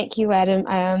 Thank you, Adam.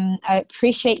 I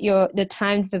appreciate the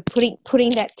time for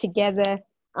putting that together.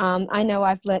 I know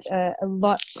I've learnt a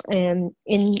lot in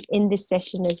this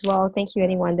session as well. Thank you,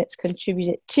 anyone that's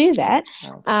contributed to that.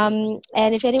 And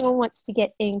if anyone wants to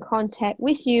get in contact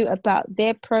with you about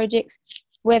their projects,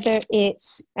 whether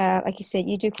it's like you said,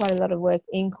 you do quite a lot of work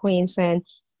in Queensland.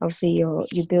 Obviously, you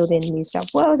build in New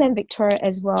South Wales and Victoria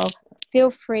as well.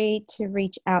 feel free to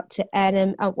reach out to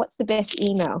Adam. What's the best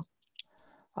email?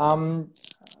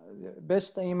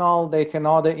 Best email, they can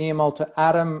either email to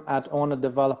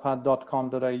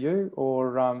adam@ownerdeveloper.com.au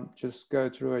or just go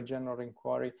through a general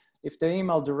inquiry. If they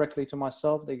email directly to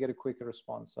myself, they get a quicker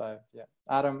response. So yeah,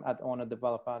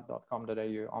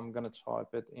 adam@ownerdeveloper.com.au. I'm going to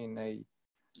type it in a...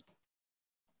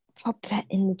 Pop that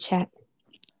in the chat.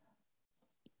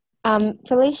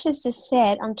 Felicia's just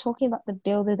said, I'm talking about the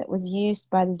builder that was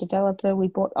used by the developer. We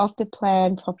bought off the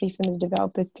plan property from the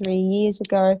developer 3 years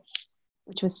ago,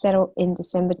 which was settled in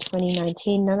December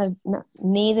 2019.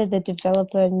 Neither the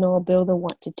developer nor builder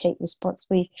want to take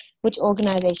responsibility. Which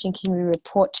organisation can we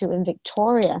report to in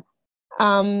Victoria?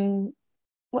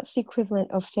 What's the equivalent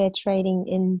of fair trading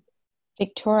in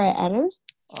Victoria, Adam?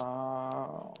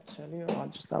 I'll tell you. I'll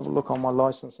just have a look on my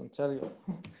license and tell you.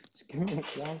 Just give me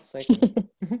 1 second.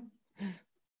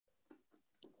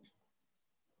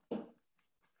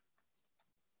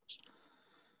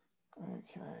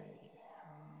 Okay.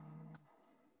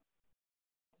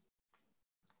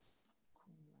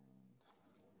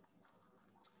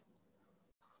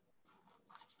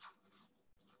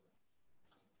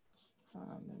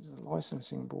 There's a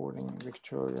licensing board in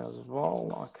Victoria as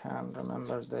well. I can't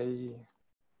remember the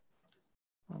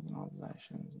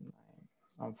organization's name,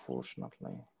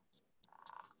 unfortunately.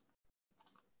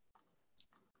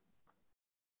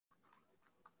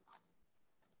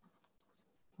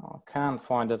 I can't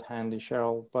find it handy,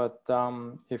 Cheryl, but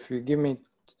if you give me,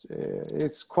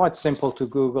 it's quite simple to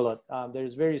Google it.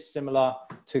 There's very similar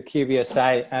to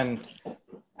QBSA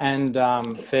and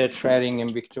fair trading in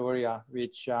Victoria,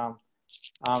 which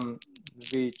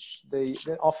they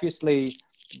obviously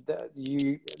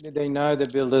they know the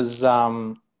builder's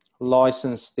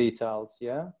license details.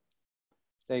 Yeah,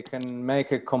 they can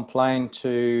make a complaint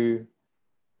to.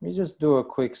 Let me just do a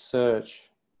quick search.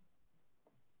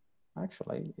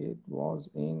 Actually, it was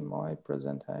in my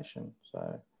presentation,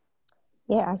 so.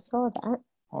 Yeah, I saw that.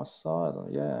 I saw it,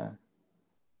 yeah.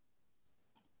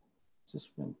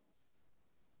 Just been.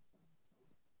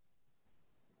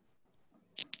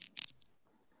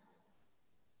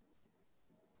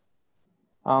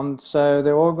 So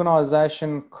the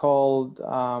organization called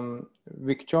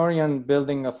Victorian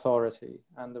Building Authority,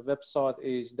 and the website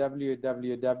is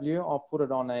www. I'll put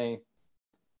it on a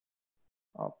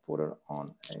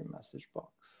message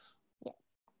box. Yeah,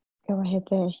 go ahead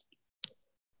there.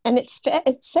 And it's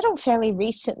settled fairly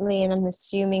recently, and I'm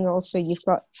assuming also you've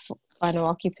got final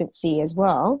occupancy as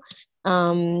well.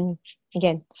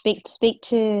 Again, speak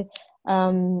to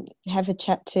have a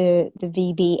chat to the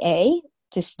VBA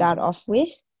to start off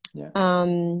with. Yeah.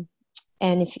 And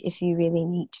if you really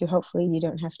need to, hopefully you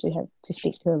don't have to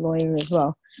speak to a lawyer as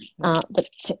well. Yeah. But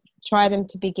try them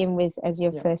to begin with as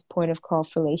your first point of call,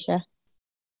 Felicia.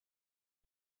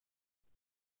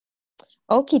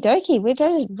 Okie dokie, we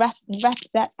better wrap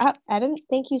that up, Adam.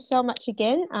 Thank you so much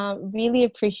again. Really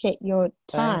appreciate your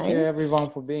time. Thank you, everyone,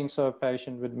 for being so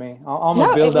patient with me. I'm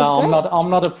a builder. I'm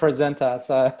not a presenter.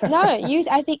 So no,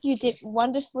 I think you did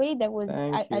wonderfully. There was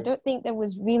I don't think there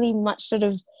was really much sort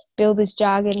of builder's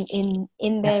jargon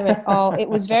in there at all. It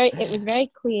was very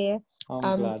clear.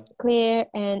 I'm glad. Clear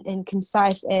and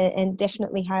concise, and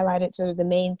definitely highlighted sort of the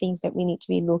main things that we need to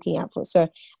be looking out for. So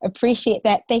appreciate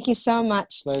that. Thank you so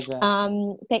much. Pleasure.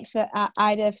 Thanks for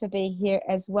Ida for being here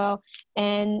as well.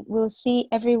 And we'll see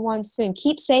everyone soon.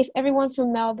 Keep safe, everyone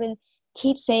from Melbourne.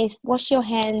 Keep safe. Wash your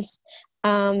hands.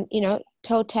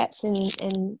 Toe taps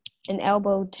and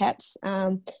elbow taps.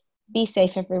 Be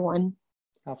safe, everyone.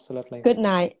 Absolutely. Good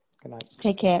night. Good night.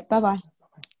 Take care. Bye-bye.